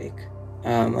earthquake.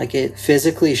 Like it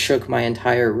physically shook my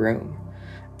entire room.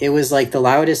 It was like the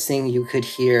loudest thing you could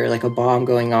hear, like a bomb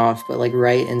going off, but like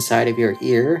right inside of your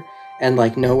ear and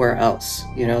like nowhere else,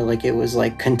 you know, like it was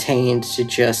like contained to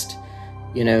just,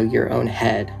 you know, your own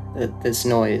head. That this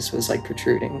noise was like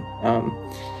protruding.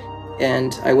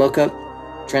 And I woke up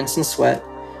drenched in sweat.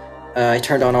 I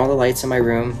turned on all the lights in my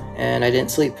room and I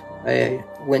didn't sleep. I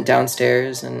went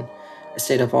downstairs and I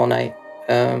stayed up all night.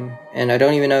 And I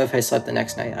don't even know if I slept the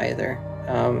next night either.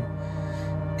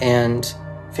 And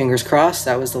fingers crossed,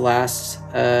 that was the last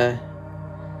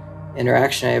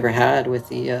interaction I ever had with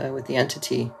the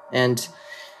entity. And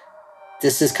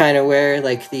this is kind of where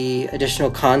like the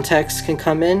additional context can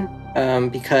come in,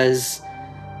 because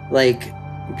like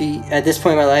at this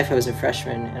point in my life, I was a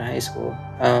freshman in high school.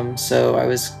 So I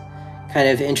was kind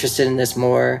of interested in this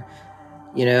more.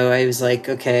 You know, I was like,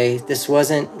 okay, this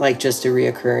wasn't like just a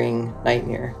reoccurring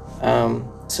nightmare.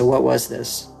 So what was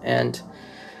this? And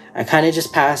I kind of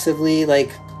just passively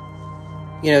like,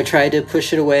 you know, tried to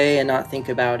push it away and not think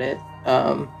about it.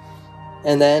 And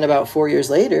then about 4 years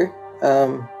later,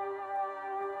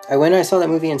 I went and I saw that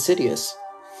movie Insidious.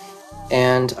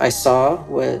 And I saw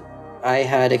what I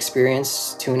had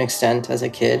experienced to an extent as a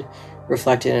kid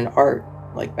reflected in art,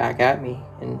 like back at me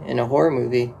in a horror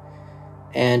movie.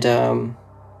 And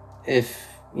if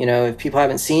people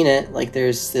haven't seen it, like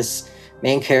there's this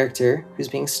main character who's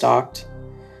being stalked.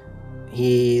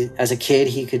 As a kid,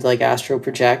 he could like astral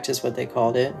project is what they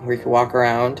called it, where he could walk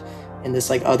around in this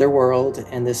like other world,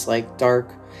 and this like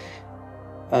dark,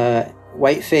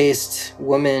 white-faced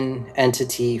woman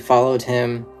entity followed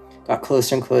him, got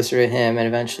closer and closer to him, and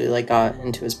eventually like got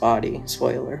into his body.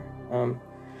 Spoiler.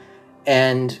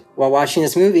 And while watching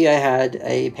this movie, I had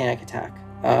a panic attack.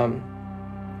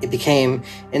 It became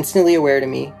instantly aware to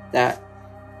me that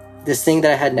this thing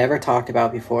that I had never talked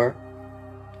about before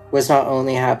was not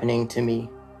only happening to me,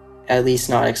 at least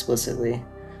not explicitly,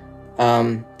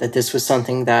 that this was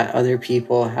something that other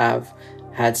people have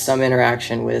had some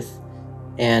interaction with.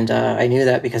 And I knew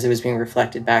that because it was being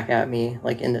reflected back at me,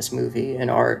 like in this movie and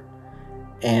art.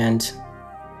 And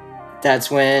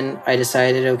that's when I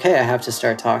decided, okay, I have to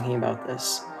start talking about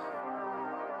this.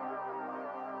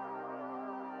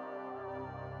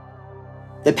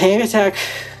 The panic attack,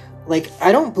 like,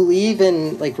 I don't believe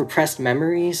in, like, repressed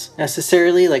memories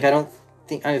necessarily. Like, I don't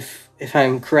think if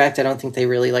I'm correct, I don't think they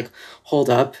really, like, hold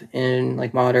up in,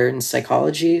 like, modern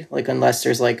psychology, like, unless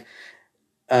there's, like,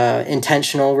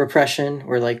 intentional repression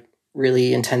or, like,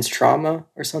 really intense trauma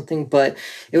or something. But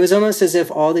it was almost as if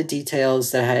all the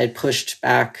details that I had pushed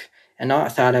back and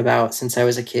not thought about since I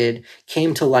was a kid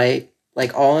came to light,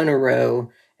 like, all in a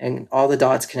row, and all the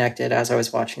dots connected as I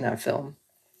was watching that film.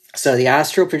 So the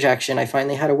astral projection, I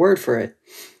finally had a word for it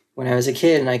when I was a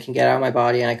kid, and I can get out of my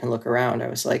body and I can look around. I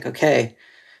was like, okay,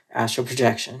 astral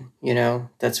projection, you know,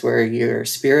 that's where your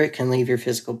spirit can leave your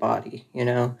physical body, you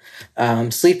know.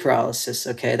 Sleep paralysis,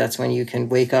 okay, that's when you can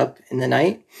wake up in the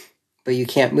night, but you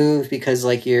can't move because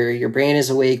like your brain is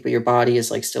awake, but your body is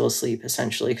like still asleep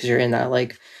essentially because you're in that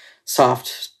like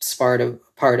soft part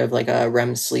of like a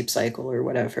REM sleep cycle or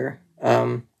whatever.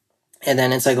 And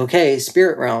then it's like, okay,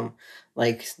 spirit realm,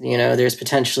 like, there's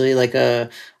potentially like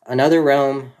another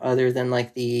realm other than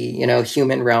like the,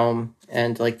 human realm,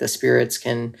 and like the spirits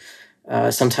can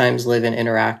sometimes live and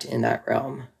interact in that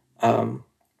realm.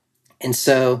 And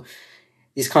so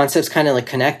these concepts kind of like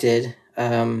connected.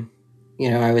 I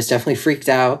was definitely freaked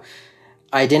out.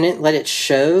 I didn't let it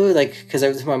show, like, because I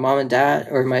was with my mom and dad,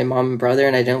 or my mom and brother,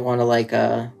 and I didn't want to like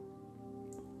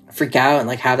freak out and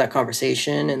like have that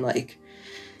conversation and like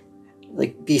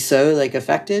be so like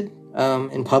affected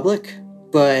in public.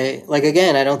 But like,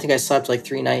 again, I don't think I slept like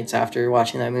 3 nights after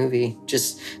watching that movie.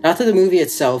 Just not that the movie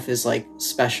itself is like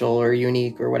special or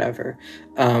unique or whatever,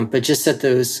 but just that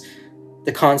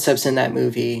the concepts in that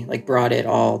movie like brought it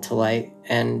all to light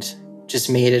and just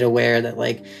made it aware that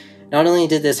like not only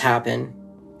did this happen,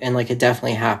 and like it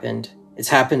definitely happened, it's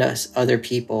happened to other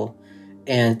people,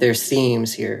 and there's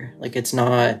themes here. Like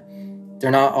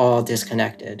they're not all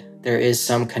disconnected. There is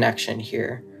some connection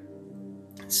here.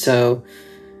 So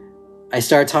I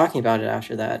started talking about it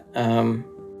after that.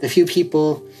 The few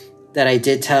people that I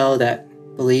did tell that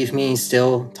believe me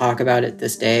still talk about it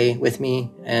this day with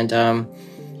me. And,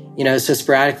 so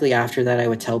sporadically after that, I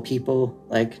would tell people,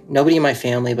 like nobody in my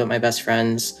family, but my best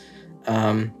friends.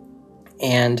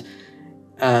 And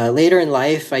later in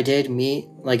life, I did meet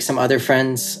like some other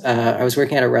friends. I was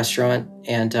working at a restaurant,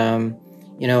 and, a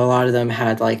lot of them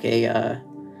had like a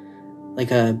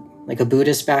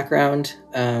Buddhist background,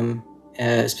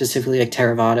 specifically like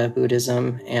Theravada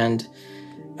Buddhism. And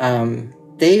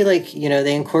they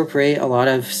they incorporate a lot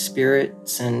of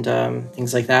spirits and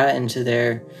things like that into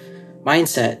their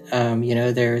mindset,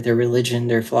 their religion,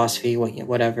 their philosophy,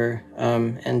 whatever.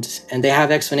 And they have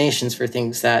explanations for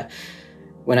things that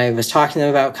when I was talking to them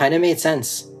about kind of made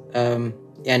sense. And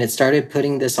it started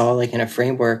putting this all like in a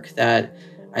framework that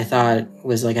I thought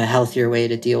was like a healthier way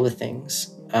to deal with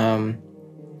things. And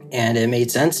it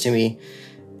made sense to me.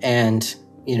 And,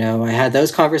 I had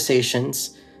those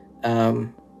conversations.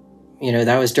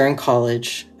 That was during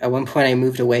college. At one point I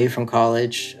moved away from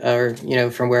college, or,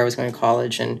 from where I was going to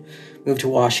college, and moved to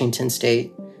Washington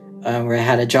State, where I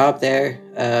had a job there.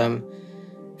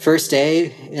 First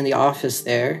day in the office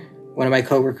there, one of my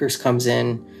coworkers comes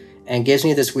in and gives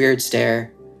me this weird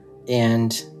stare.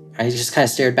 And I just kind of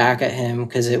stared back at him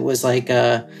because it was like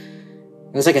a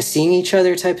seeing each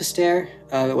other type of stare.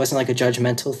 It wasn't like a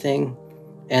judgmental thing.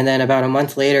 And then about a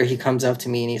month later, he comes up to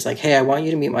me and he's like, "Hey, I want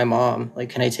you to meet my mom. Like,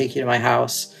 can I take you to my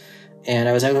house?" And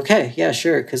I was like, "Okay, yeah,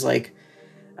 sure." Cause like,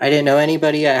 I didn't know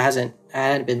anybody. I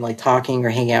hadn't been like talking or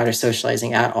hanging out or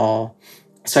socializing at all.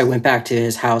 So I went back to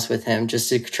his house with him just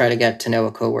to try to get to know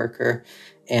a coworker.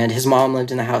 And his mom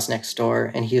lived in the house next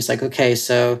door. And he was like, "Okay,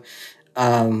 so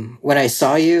when I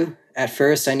saw you at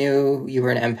first, I knew you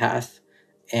were an empath.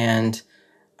 And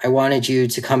I wanted you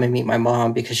to come and meet my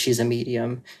mom because she's a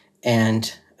medium. And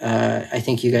I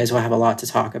think you guys will have a lot to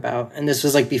talk about." And this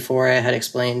was like before I had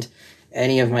explained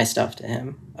any of my stuff to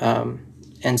him.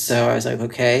 And so I was like,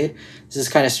 okay, this is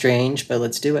kind of strange, but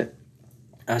let's do it.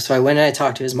 So I went and I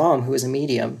talked to his mom, who was a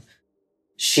medium.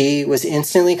 She was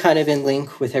instantly kind of in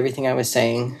link with everything I was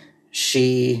saying.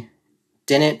 She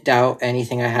didn't doubt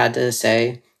anything I had to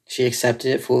say. She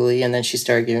accepted it fully, and then she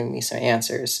started giving me some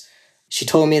answers. She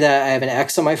told me that I have an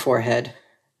X on my forehead,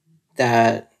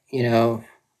 that,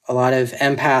 a lot of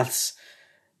empaths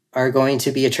are going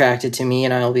to be attracted to me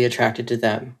and I'll be attracted to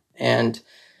them. And,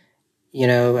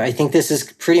 I think this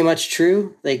is pretty much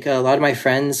true. Like, a lot of my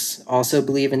friends also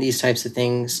believe in these types of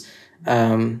things.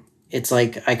 It's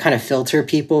like I kind of filter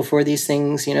people for these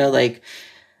things, like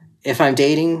if I'm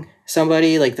dating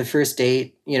somebody, like the first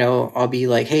date, I'll be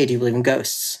like, "Hey, do you believe in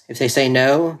ghosts?" If they say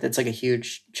no, that's like a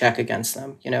huge check against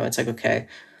them. It's like, okay,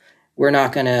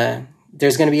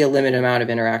 there's going to be a limited amount of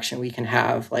interaction we can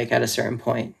have, like at a certain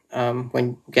point,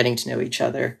 when getting to know each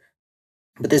other.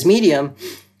 But this medium,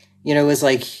 was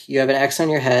like, you have an X on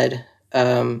your head.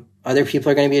 Other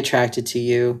people are going to be attracted to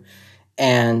you,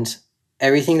 and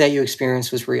everything that you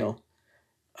experienced was real.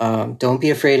 Don't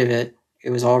be afraid of it. It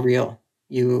was all real.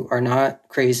 You are not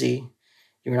crazy.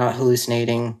 You were not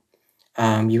hallucinating.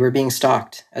 You were being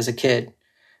stalked as a kid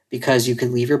because you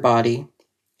could leave your body.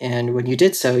 And when you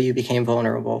did so, you became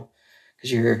vulnerable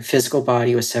because your physical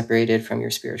body was separated from your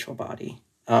spiritual body.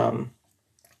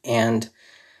 And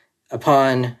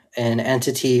upon an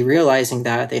entity realizing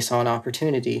that, they saw an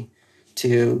opportunity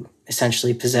to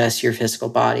essentially possess your physical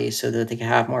body so that they could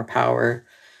have more power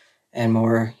and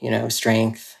more,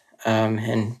 strength,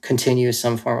 and continue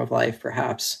some form of life,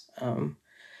 perhaps.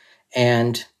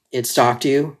 and it stalked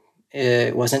you.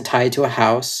 It wasn't tied to a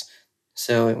house,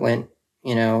 so it went,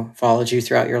 followed you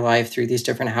throughout your life through these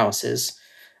different houses.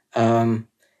 And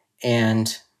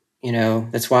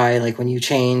that's why, like, when you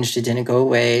changed, it didn't go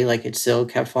away. Like, it still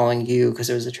kept following you because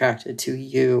it was attracted to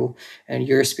you and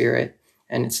your spirit,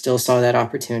 and it still saw that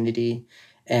opportunity.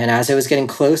 And as it was getting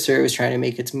closer, it was trying to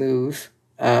make its move.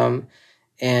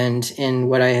 And in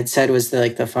what I had said was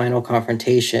the final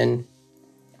confrontation,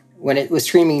 when it was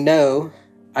screaming no,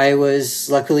 I was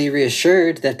luckily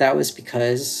reassured that that was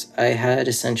because I had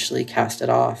essentially cast it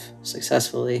off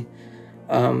successfully.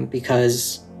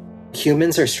 Because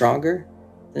humans are stronger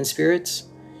than spirits.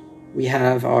 We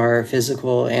have our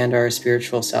physical and our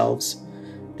spiritual selves.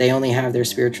 They only have their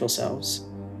spiritual selves.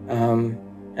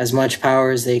 As much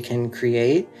power as they can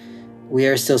create, we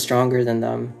are still stronger than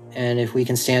them. And if we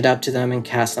can stand up to them and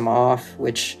cast them off,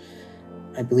 which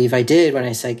I believe I did when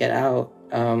I said get out,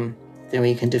 then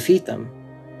we can defeat them.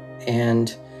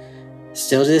 And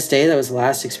still to this day, that was the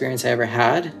last experience I ever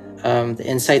had. The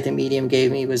insight the medium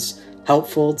gave me was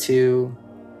helpful to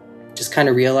just kind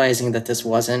of realizing that this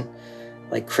wasn't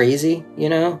like crazy,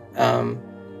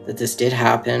 that this did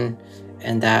happen,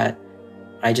 and that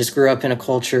I just grew up in a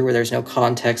culture where there's no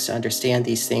context to understand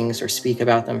these things or speak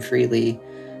about them freely.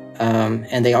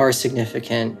 And they are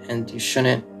significant, and you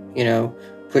shouldn't,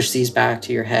 push these back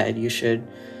to your head. You should,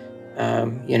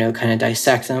 kind of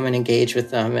dissect them and engage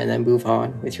with them and then move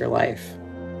on with your life.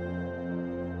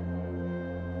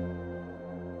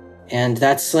 And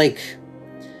that's like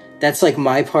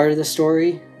my part of the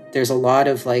story. There's a lot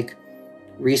of like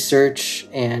research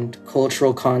and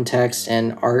cultural context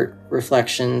and art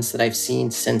reflections that I've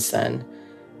seen since then.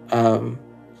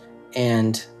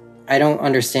 And I don't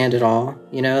understand it all,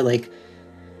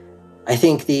 I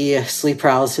think the sleep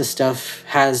paralysis stuff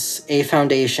has a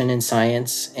foundation in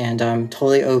science, and I'm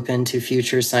totally open to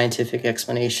future scientific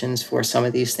explanations for some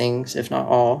of these things, if not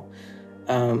all.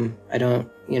 I don't,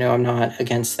 I'm not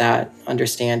against that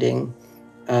understanding.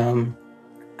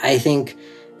 I think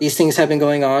these things have been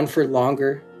going on for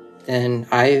longer than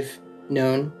I've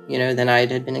known, than I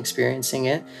had been experiencing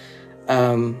it.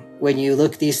 When you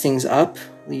look these things up,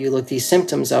 you look these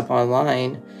symptoms up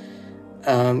online,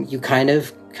 you kind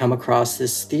of come across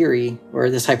this theory, or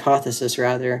this hypothesis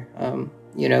rather,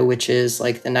 which is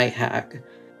like the Night Hag.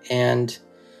 And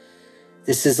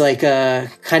this is like a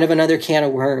kind of another can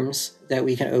of worms that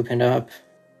we can open up.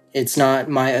 It's not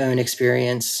my own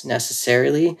experience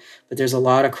necessarily, but there's a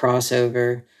lot of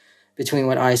crossover between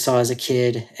what I saw as a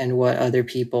kid and what other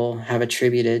people have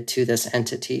attributed to this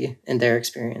entity in their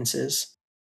experiences.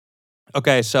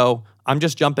 Okay, so I'm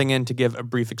just jumping in to give a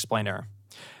brief explainer.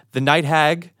 The Night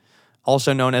Hag,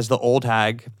 also known as the Old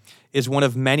Hag, is one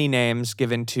of many names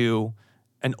given to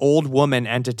an old woman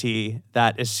entity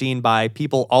that is seen by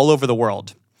people all over the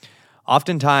world.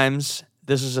 Oftentimes,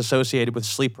 this is associated with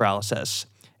sleep paralysis,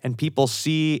 and people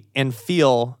see and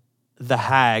feel the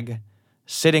hag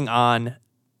sitting on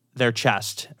their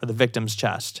chest, or the victim's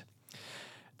chest.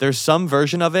 There's some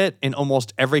version of it in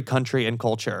almost every country and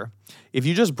culture. If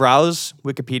you just browse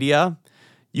Wikipedia,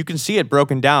 you can see it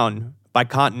broken down by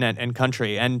continent and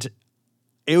country, and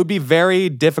it would be very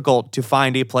difficult to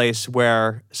find a place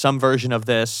where some version of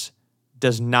this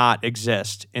does not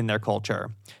exist in their culture.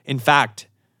 In fact,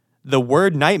 the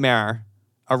word nightmare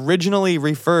originally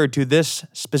referred to this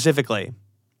specifically.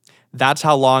 That's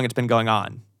how long it's been going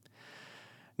on.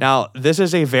 Now, this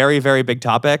is a very, very big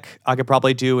topic. I could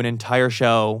probably do an entire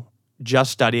show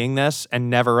just studying this and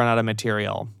never run out of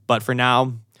material. But for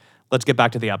now, let's get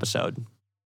back to the episode.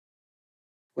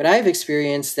 What I've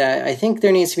experienced, that I think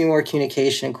there needs to be more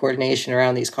communication and coordination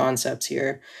around these concepts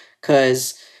here,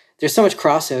 because there's so much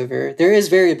crossover. There is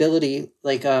variability.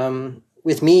 Like,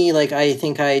 with me, like, I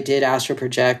think I did astral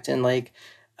project, and like,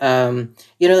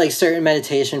 like certain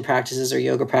meditation practices or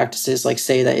yoga practices, like,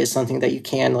 say that is something that you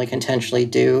can like intentionally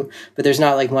do, but there's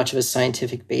not like much of a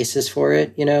scientific basis for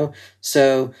it,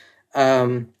 So,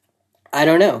 I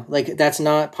don't know. Like, that's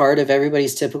not part of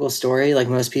everybody's typical story. Like,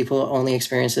 most people only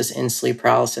experience this in sleep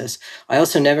paralysis. I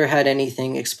also never had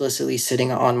anything explicitly sitting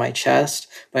on my chest,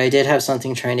 but I did have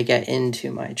something trying to get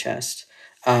into my chest.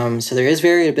 So there is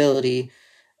variability.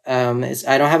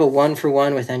 I don't have a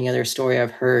one-for-one with any other story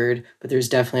I've heard, but there's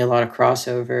definitely a lot of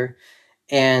crossover.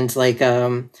 And like,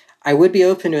 I would be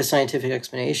open to a scientific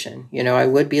explanation. I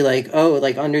would be like, oh,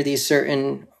 like under these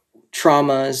certain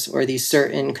traumas or these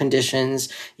certain conditions,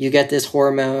 you get this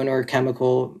hormone or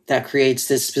chemical that creates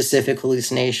this specific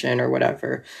hallucination or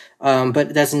whatever.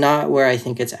 But that's not where I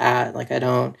think it's at. Like,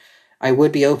 I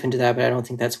would be open to that, but I don't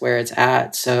think that's where it's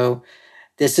at. So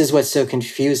this is what's so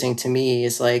confusing to me,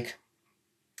 is like,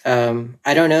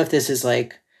 I don't know if this is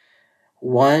like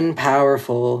one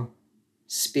powerful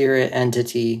spirit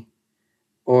entity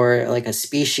or like a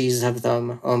species of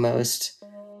them almost.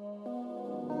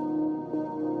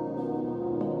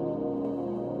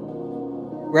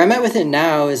 Where I'm at with it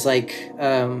now is like,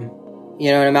 an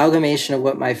amalgamation of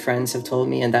what my friends have told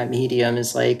me in that medium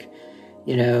is like,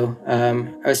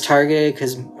 I was targeted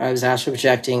because I was astral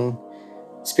projecting.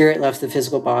 Spirit left the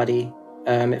physical body.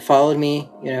 It followed me,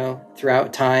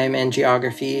 throughout time and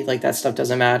geography. Like that stuff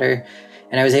doesn't matter.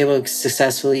 And I was able to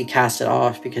successfully cast it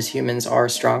off because humans are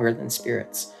stronger than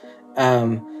spirits.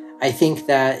 I think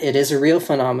that it is a real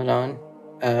phenomenon.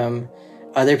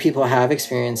 Other people have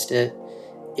experienced it.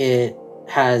 It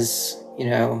has,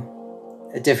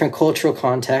 a different cultural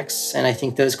contexts, and I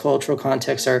think those cultural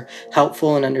contexts are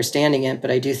helpful in understanding it, but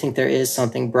I do think there is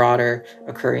something broader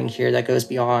occurring here that goes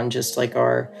beyond just like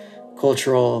our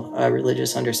cultural,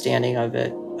 religious understanding of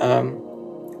it.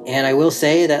 And I will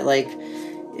say that like,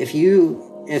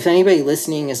 if anybody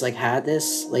listening has like had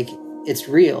this, like it's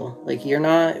real, like you're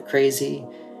not crazy.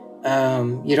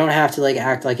 You don't have to like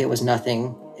act like it was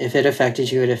nothing. If it affected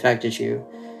you, it affected you.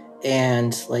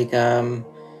 And like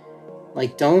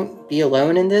don't be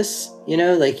alone in this,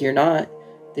 like you're not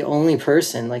the only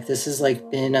person. Like this has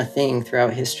like been a thing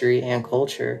throughout history and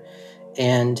culture,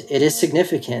 and it is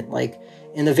significant. Like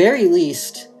in the very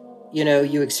least,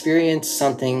 you experience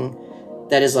something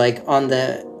that is like on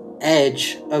the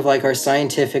edge of like our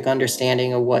scientific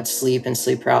understanding of what sleep and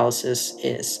sleep paralysis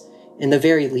is, in the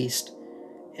very least.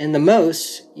 In the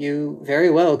most, you very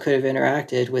well could have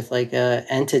interacted with like a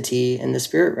entity in the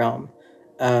spirit realm.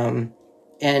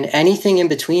 And anything in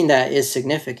between that is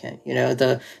significant.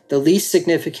 The least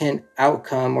significant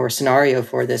outcome or scenario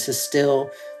for this is still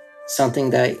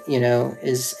something that,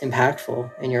 is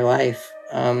impactful in your life.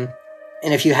 And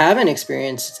if you haven't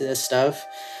experienced this stuff,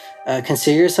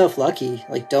 consider yourself lucky.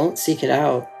 Like, don't seek it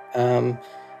out.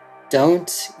 Don't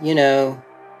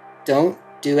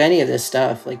do any of this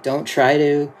stuff. Like, don't try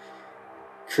to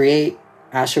create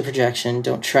astral projection.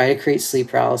 Don't try to create sleep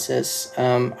paralysis.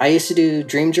 I used to do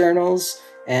dream journals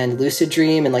and lucid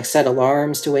dream and like set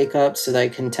alarms to wake up so that I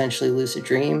can intentionally lucid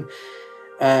dream.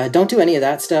 Don't do any of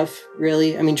that stuff,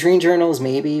 really. I mean, dream journals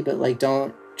maybe, but like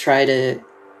don't try to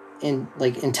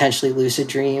intentionally lucid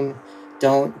dream.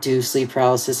 Don't do sleep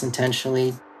paralysis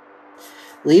intentionally.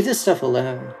 Leave this stuff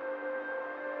alone.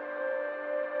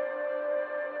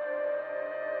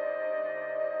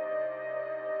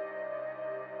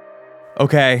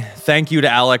 Okay, thank you to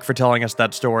Alec for telling us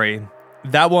that story.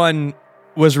 That one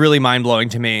was really mind-blowing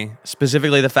to me,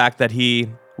 specifically the fact that he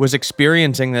was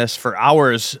experiencing this for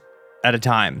hours at a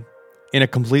time in a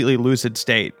completely lucid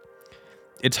state.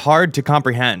 It's hard to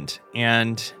comprehend,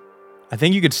 and I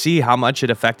think you could see how much it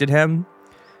affected him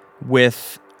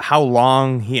with how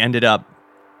long he ended up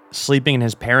sleeping in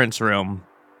his parents' room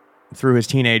through his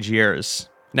teenage years.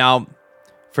 Now,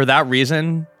 for that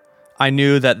reason, I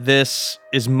knew that this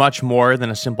is much more than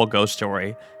a simple ghost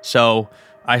story. So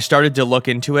I started to look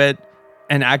into it,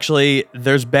 and actually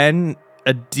there's been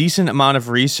a decent amount of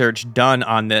research done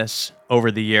on this over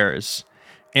the years,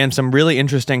 and some really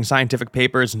interesting scientific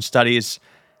papers and studies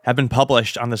have been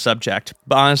published on the subject.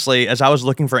 But honestly, as I was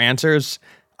looking for answers,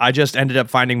 I just ended up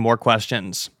finding more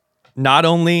questions. Not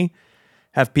only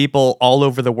have people all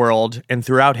over the world and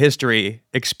throughout history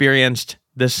experienced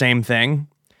the same thing,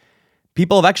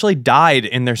 people have actually died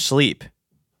in their sleep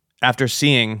after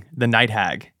seeing the Night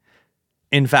Hag.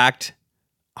 In fact,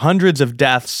 hundreds of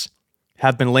deaths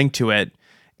have been linked to it,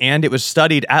 and it was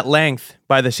studied at length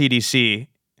by the CDC.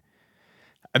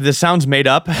 This sounds made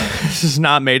up. This is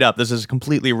not made up. This is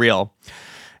completely real.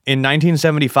 In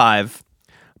 1975,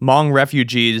 Hmong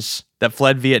refugees that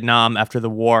fled Vietnam after the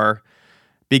war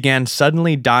began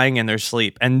suddenly dying in their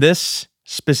sleep, and this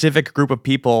specific group of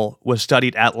people was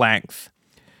studied at length.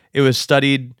 It was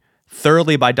studied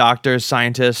thoroughly by doctors,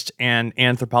 scientists, and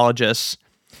anthropologists.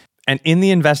 And in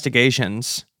the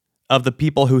investigations of the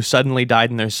people who suddenly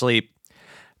died in their sleep,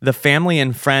 the family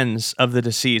and friends of the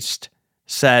deceased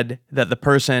said that the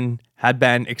person had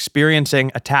been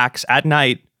experiencing attacks at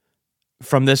night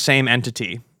from this same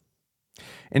entity.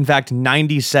 In fact,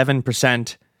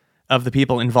 97% of the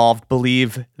people involved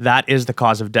believe that is the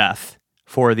cause of death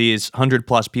for these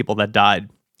 100+ people that died.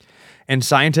 And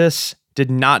scientists did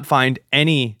not find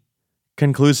any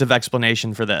conclusive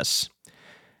explanation for this.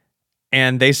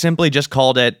 And they simply just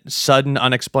called it sudden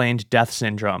unexplained death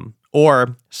syndrome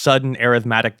or sudden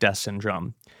arrhythmic death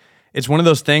syndrome. It's one of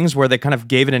those things where they kind of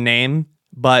gave it a name,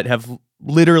 but have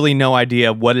literally no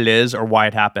idea what it is or why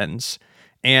it happens.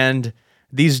 And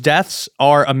these deaths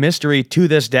are a mystery to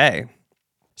this day.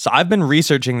 So I've been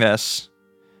researching this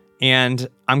And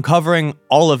I'm covering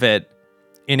all of it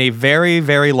in a very,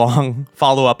 very long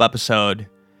follow-up episode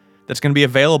that's going to be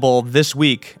available this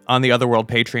week on the Otherworld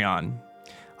Patreon.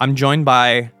 I'm joined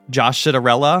by Josh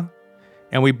Citarella,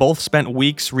 and we both spent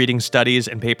weeks reading studies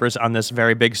and papers on this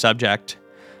very big subject.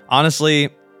 Honestly,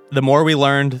 the more we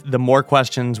learned, the more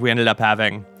questions we ended up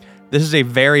having. This is a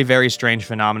very, very strange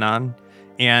phenomenon,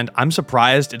 and I'm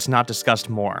surprised it's not discussed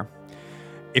more.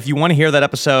 If you want to hear that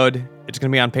episode, it's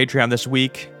going to be on Patreon this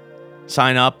week.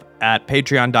 Sign up at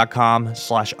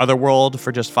patreon.com/otherworld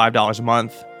for just $5 a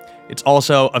month. It's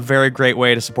also a very great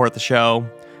way to support the show,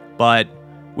 but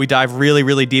we dive really,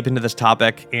 really deep into this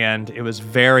topic, and it was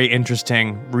very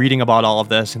interesting reading about all of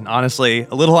this, and honestly,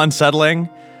 a little unsettling,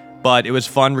 but it was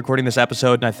fun recording this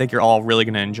episode, and I think you're all really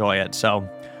going to enjoy it. So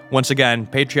once again,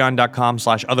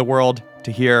 patreon.com/otherworld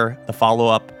to hear the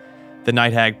follow-up, The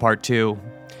Night Hag Part 2.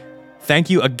 Thank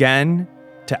you again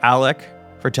to Alec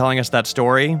for telling us that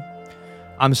story.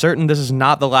 I'm certain this is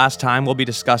not the last time we'll be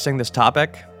discussing this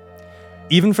topic.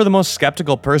 Even for the most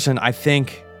skeptical person, I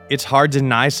think it's hard to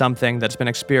deny something that's been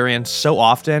experienced so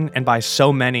often and by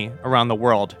so many around the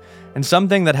world, and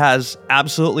something that has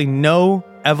absolutely no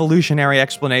evolutionary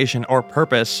explanation or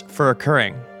purpose for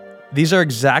occurring. These are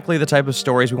exactly the type of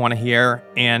stories we want to hear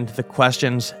and the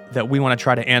questions that we want to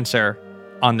try to answer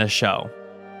on this show.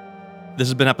 This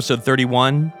has been episode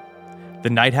 31, The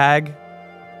Night Hag,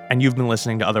 and you've been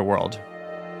listening to Otherworld.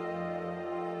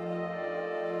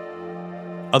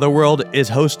 Otherworld is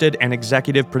hosted and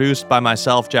executive produced by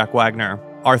myself, Jack Wagner.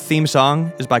 Our theme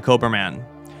song is by Cobraman.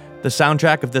 The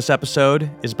soundtrack of this episode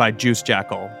is by Juice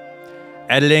Jackal.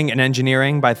 Editing and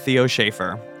engineering by Theo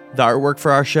Schaefer. The artwork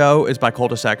for our show is by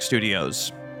Cul-de-sac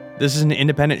Studios. This is an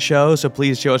independent show, so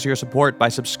please show us your support by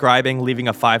subscribing, leaving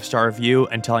a 5-star review,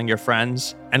 and telling your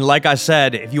friends. And like I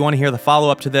said, if you want to hear the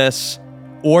follow-up to this,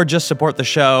 or just support the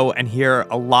show and hear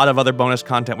a lot of other bonus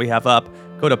content we have up,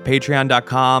 go to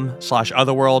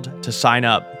patreon.com/otherworld to sign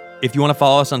up. If you want to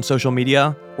follow us on social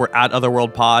media, we're at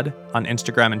OtherworldPod on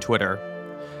Instagram and Twitter.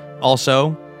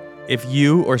 Also, if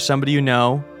you or somebody you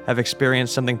know have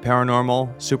experienced something paranormal,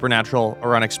 supernatural,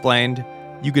 or unexplained,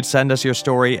 you could send us your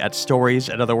story at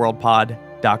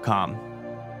stories@otherworldpod.com.